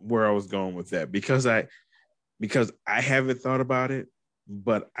where I was going with that, because I haven't thought about it,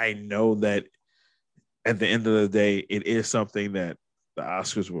 but I know that at the end of the day, it is something that the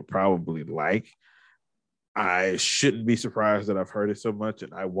Oscars would probably like. I shouldn't be surprised that I've heard it so much,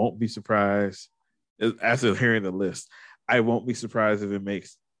 and I won't be surprised after hearing the list. I won't be surprised if it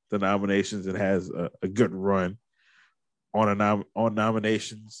makes the nominations and has a good run on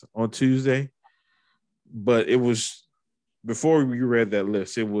nominations on Tuesday. But it was, before we read that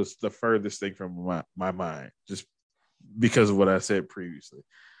list, it was the furthest thing from my mind, just because of what I said previously.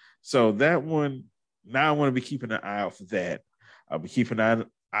 So that one, now I want to be keeping an eye out for that. I'll be keeping an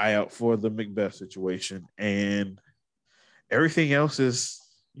eye out for the Macbeth situation, and everything else is,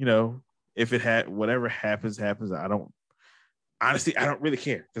 if it had whatever happens. I don't really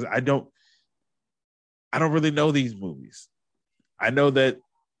care, because I don't really know these movies. I know that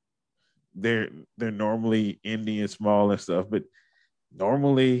they're normally indie and small and stuff, but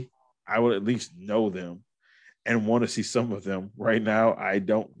normally I would at least know them and want to see some of them. Right now, I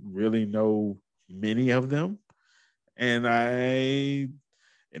don't really know many of them. And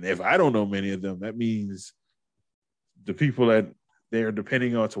if I don't know many of them, that means the people that they're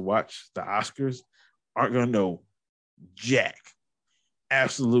depending on to watch the Oscars aren't going to know jack,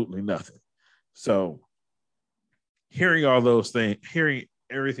 absolutely nothing. So hearing all those things, hearing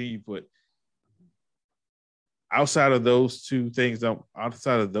everything you put outside of those two things,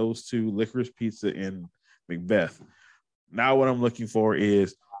 outside of those two, Licorice Pizza and Macbeth. Now, what I'm looking for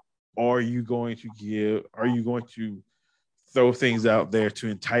is, are you going to throw things out there to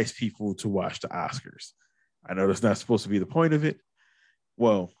entice people to watch the Oscars? I know that's not supposed to be the point of it.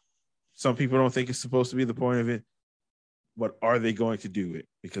 Well, some people don't think it's supposed to be the point of it, but are they going to do it?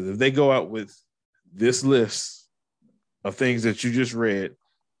 Because if they go out with this list of things that you just read,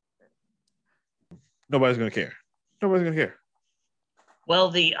 nobody's going to care. Nobody's going to care. Well,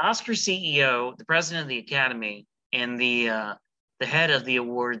 the Oscar CEO, the president of the Academy, and the head of the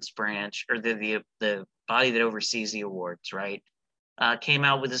awards branch, or the body that oversees the awards, right, came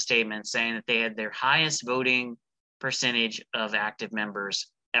out with a statement saying that they had their highest voting percentage of active members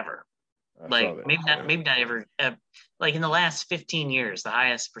ever. Like maybe not ever. Like in the last 15 years, the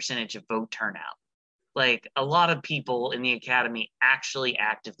highest percentage of vote turnout. Like a lot of people in the Academy actually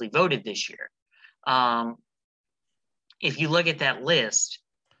actively voted this year. If you look at that list,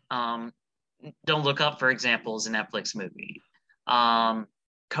 Don't Look Up, for example, is a Netflix movie.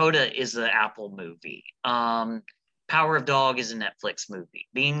 Coda is an Apple movie. Power of Dog is a Netflix movie.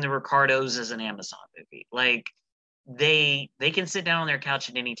 Being the Ricardos is an Amazon movie. Like they can sit down on their couch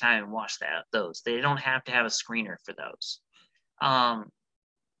at any time and watch those. They don't have to have a screener for those.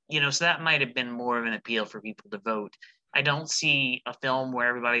 So that might have been more of an appeal for people to vote. I don't see a film where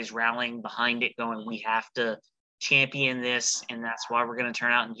everybody's rallying behind it, going, "We have to champion this, and that's why we're going to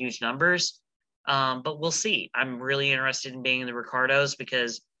turn out in huge numbers." But we'll see. I'm really interested in Being the Ricardos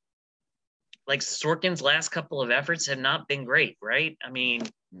because, like, Sorkin's last couple of efforts have not been great, right? I mean,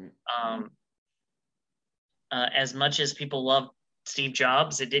 as much as people love Steve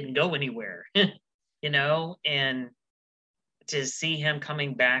Jobs, it didn't go anywhere, and to see him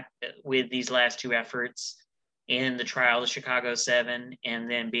coming back with these last two efforts in The Trial of Chicago 7 and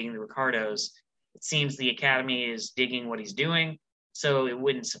then Being the Ricardos, it seems the Academy is digging what he's doing. So it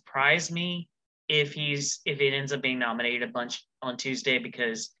wouldn't surprise me if it ends up being nominated a bunch on Tuesday,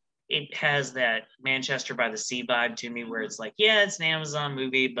 because it has that Manchester by the Sea vibe to me, where it's like, yeah, it's an Amazon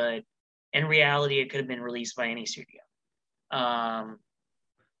movie, but in reality, it could have been released by any studio.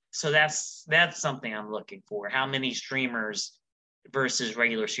 So that's something I'm looking for. How many streamers versus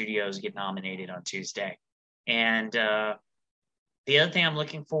regular studios get nominated on Tuesday? And the other thing I'm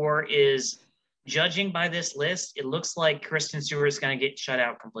looking for is, judging by this list, it looks like Kristen Stewart is going to get shut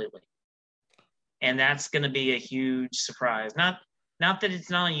out completely. And that's going to be a huge surprise. Not that it's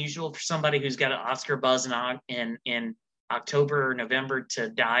not unusual for somebody who's got an Oscar buzz in October or November to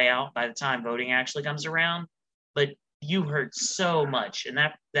die out by the time voting actually comes around, but you heard so much, and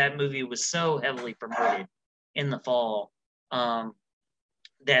that movie was so heavily promoted in the fall,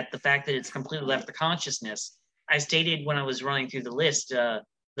 that the fact that it's completely left the consciousness. I stated when I was running through the list, the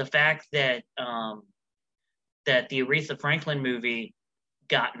fact that that the Aretha Franklin movie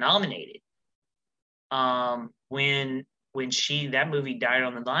got nominated, when that movie died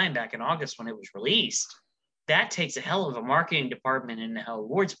on the vine back in August when it was released. That takes a hell of a marketing department and a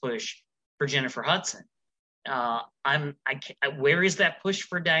awards push for Jennifer Hudson. Where is that push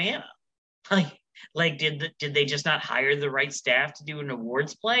for Diana? Like did they just not hire the right staff to do an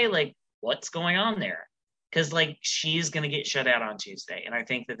awards play? Like, what's going on there? Because like, she's going to get shut out on Tuesday, and I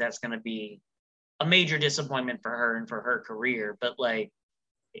think that that's going to be a major disappointment for her and for her career. But like,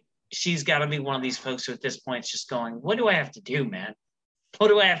 she's got to be one of these folks who at this point is just going, what do I have to do, man? What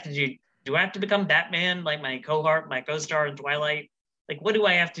do I have to do? Do I have to become Batman like my co-star in Twilight? Like, what do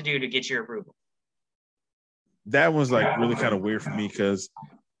I have to do to get your approval? That was like really kind of weird for me, because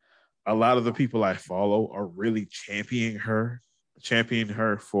a lot of the people I follow are really championing her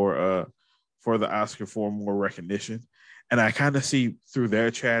for the Oscar for more recognition. And I kind of see through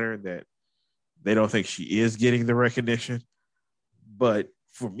their chatter that they don't think she is getting the recognition. But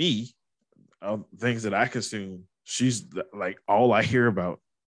for me, things that I consume, she's like, all I hear about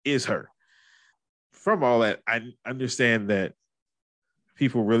is her. From all that, I understand that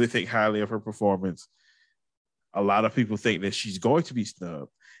people really think highly of her performance. A lot of people think that she's going to be snubbed,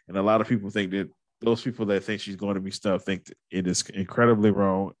 and a lot of people think that those people that think she's going to be snubbed think that it is incredibly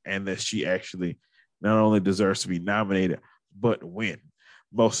wrong, and that she actually not only deserves to be nominated but win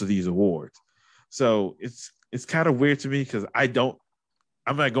most of these awards. So it's kind of weird to me, because I'm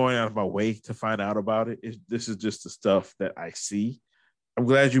not going out of my way to find out about it. This is just the stuff that I see. I'm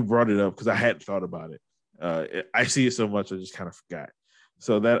glad you brought it up, because I hadn't thought about it. I see it so much, I just kind of forgot.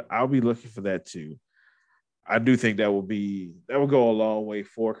 So that I'll be looking for that too. I do think that will go a long way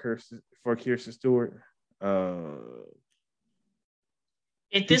for Kirsten Stewart.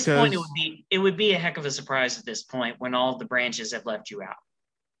 At this point, because it would be a heck of a surprise at this point when all of the branches have left you out.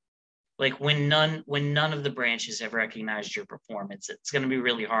 Like when none of the branches have recognized your performance, it's going to be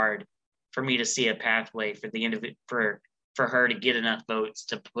really hard for me to see a pathway for the end of it for her to get enough votes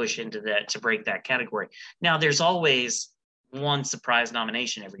to push into that, to break that category. Now, there's always one surprise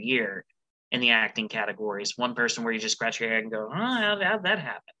nomination every year in the acting categories. One person where you just scratch your head and go, "Oh, how'd that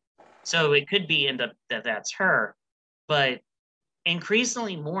happen?" So it could be end up that that's her, but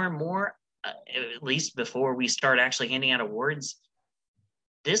increasingly more and more, at least before we start actually handing out awards,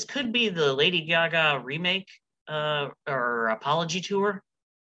 this could be the Lady Gaga remake or apology tour,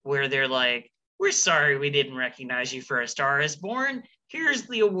 where they're like, "We're sorry we didn't recognize you for A Star Is Born. Here's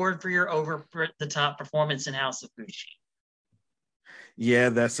the award for your over the top performance in House of Gucci." yeah,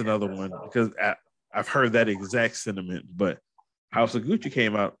 that's another one because I've heard that exact sentiment. But House of Gucci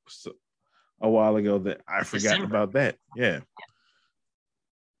came out a while ago that I forgot December. about that. Yeah.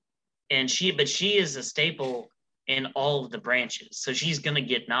 And she is a staple in all of the branches, so she's going to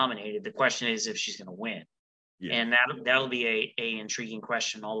get nominated. The question is if she's going to win. Yeah. And that'll be a intriguing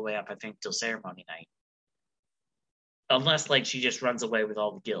question all the way up, I think, till ceremony night. Unless like she just runs away with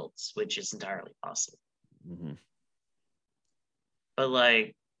all the guilds, which is entirely possible. Mm-hmm. But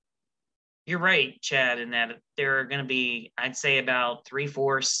like, you're right, Chad, in that there are going to be, I'd say, about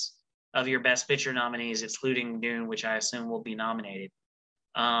 3/4 of your Best Picture nominees, excluding Dune, which I assume will be nominated,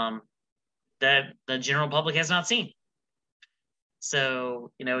 that the general public has not seen.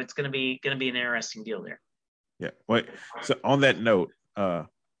 So it's going to be an interesting deal there. Yeah. Wait. So on that note,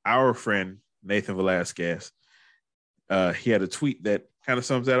 our friend Nathan Velasquez, he had a tweet that kind of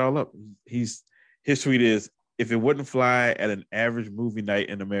sums that all up. His tweet is, "If it wouldn't fly at an average movie night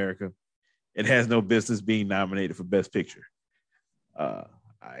in America, it has no business being nominated for Best Picture."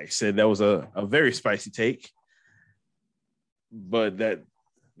 I said that was a very spicy take, but that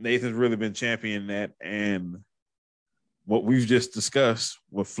Nathan's really been championing that, and what we've just discussed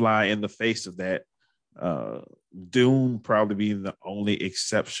would fly in the face of that. Dune probably being the only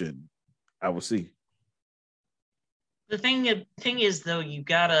exception I would see. The thing is, though, you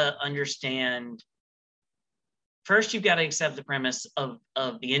gotta understand. First, you've got to accept the premise of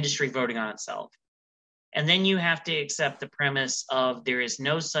the industry voting on itself, and then you have to accept the premise of there is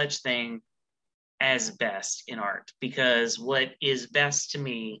no such thing as best in art, because what is best to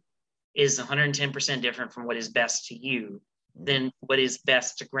me is 110% different from what is best to you than what is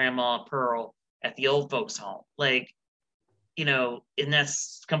best to Grandma Pearl at the old folks' home. Like, and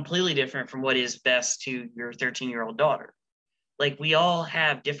that's completely different from what is best to your 13-year-old daughter. Like, we all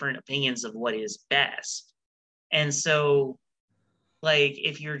have different opinions of what is best. And so, like,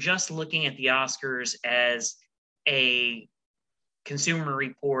 if you're just looking at the Oscars as a Consumer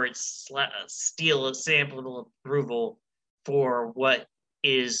Reports steal a sample of approval for what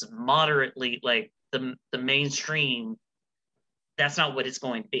is moderately like the mainstream, that's not what it's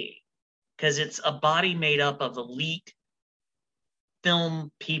going to be, because it's a body made up of elite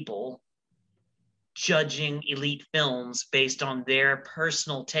film people judging elite films based on their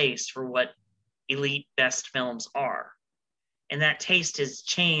personal taste for what elite best films are. And that taste has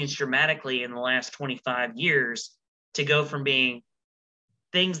changed dramatically in the last 25 years to go from being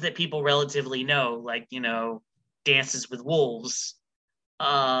things that people relatively know, like, Dances with Wolves,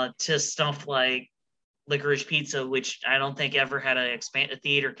 to stuff like Licorice Pizza, which I don't think ever had a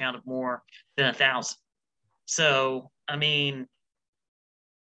theater count of more than 1,000. So, I mean,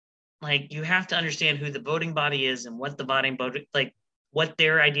 like, you have to understand who the voting body is and what the voting body, like, what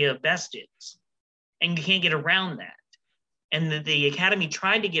their idea of best is. And you can't get around that. And the Academy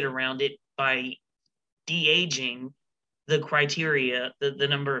tried to get around it by de-aging the criteria, the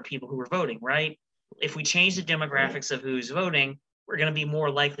number of people who were voting, right? If we change the demographics of who's voting, we're going to be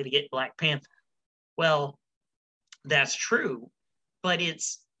more likely to get Black Panther. Well, that's true, but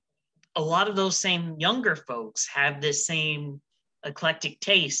it's a lot of those same younger folks have this same eclectic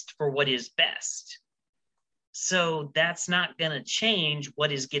taste for what is best. So that's not going to change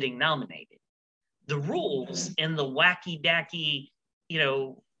what is getting nominated. The rules and the wacky dacky,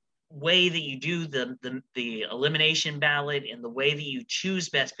 way that you do the elimination ballot and the way that you choose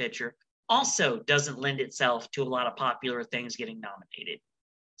Best Picture also doesn't lend itself to a lot of popular things getting nominated.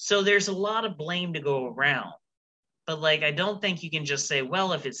 So there's a lot of blame to go around. But like, I don't think you can just say,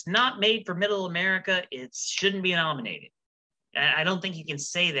 well, if it's not made for middle America, it shouldn't be nominated. I don't think you can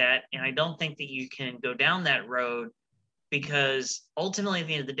say that. And I don't think that you can go down that road, because ultimately at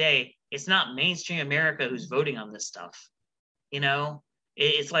the end of the day, it's not mainstream America who's voting on this stuff.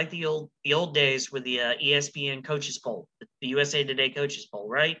 It's like the old days with the ESPN coaches poll, the USA Today coaches poll,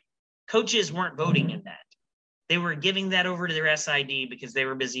 right? Coaches weren't voting in that. They were giving that over to their SID because they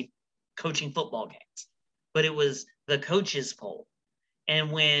were busy coaching football games. But it was the coaches poll.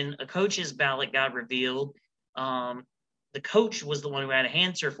 And when a coach's ballot got revealed, the coach was the one who had to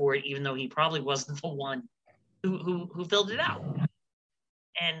answer for it, even though he probably wasn't the one who filled it out.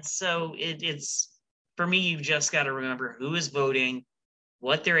 And so it's, for me, you've just got to remember who is voting,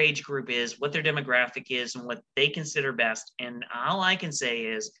 what their age group is, what their demographic is, and what they consider best. And all I can say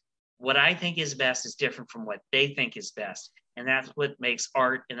is what I think is best is different from what they think is best. And that's what makes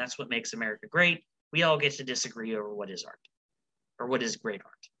art, and that's what makes America great. We all get to disagree over what is art or what is great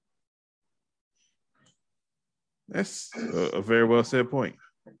art. That's a very well said point.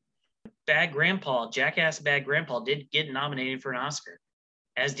 Bad Grandpa, Jackass Bad Grandpa did get nominated for an Oscar,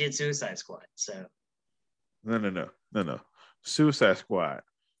 as did Suicide Squad. So No. Suicide Squad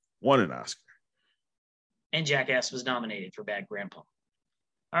won an Oscar. And Jackass was nominated for Bad Grandpa.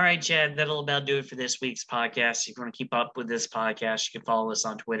 All right, Chad, that'll about do it for this week's podcast. If you want to keep up with this podcast, you can follow us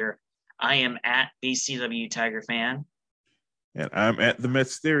on Twitter. I am at BCW Tiger Fan. And I'm at the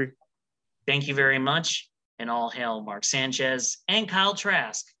Mets Theory. Thank you very much. And all hail Mark Sanchez and Kyle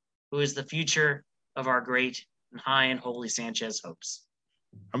Trask, who is the future of our great and high and holy Sanchez hopes.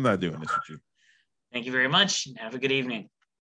 I'm not doing this with you. Thank you very much. Have a good evening.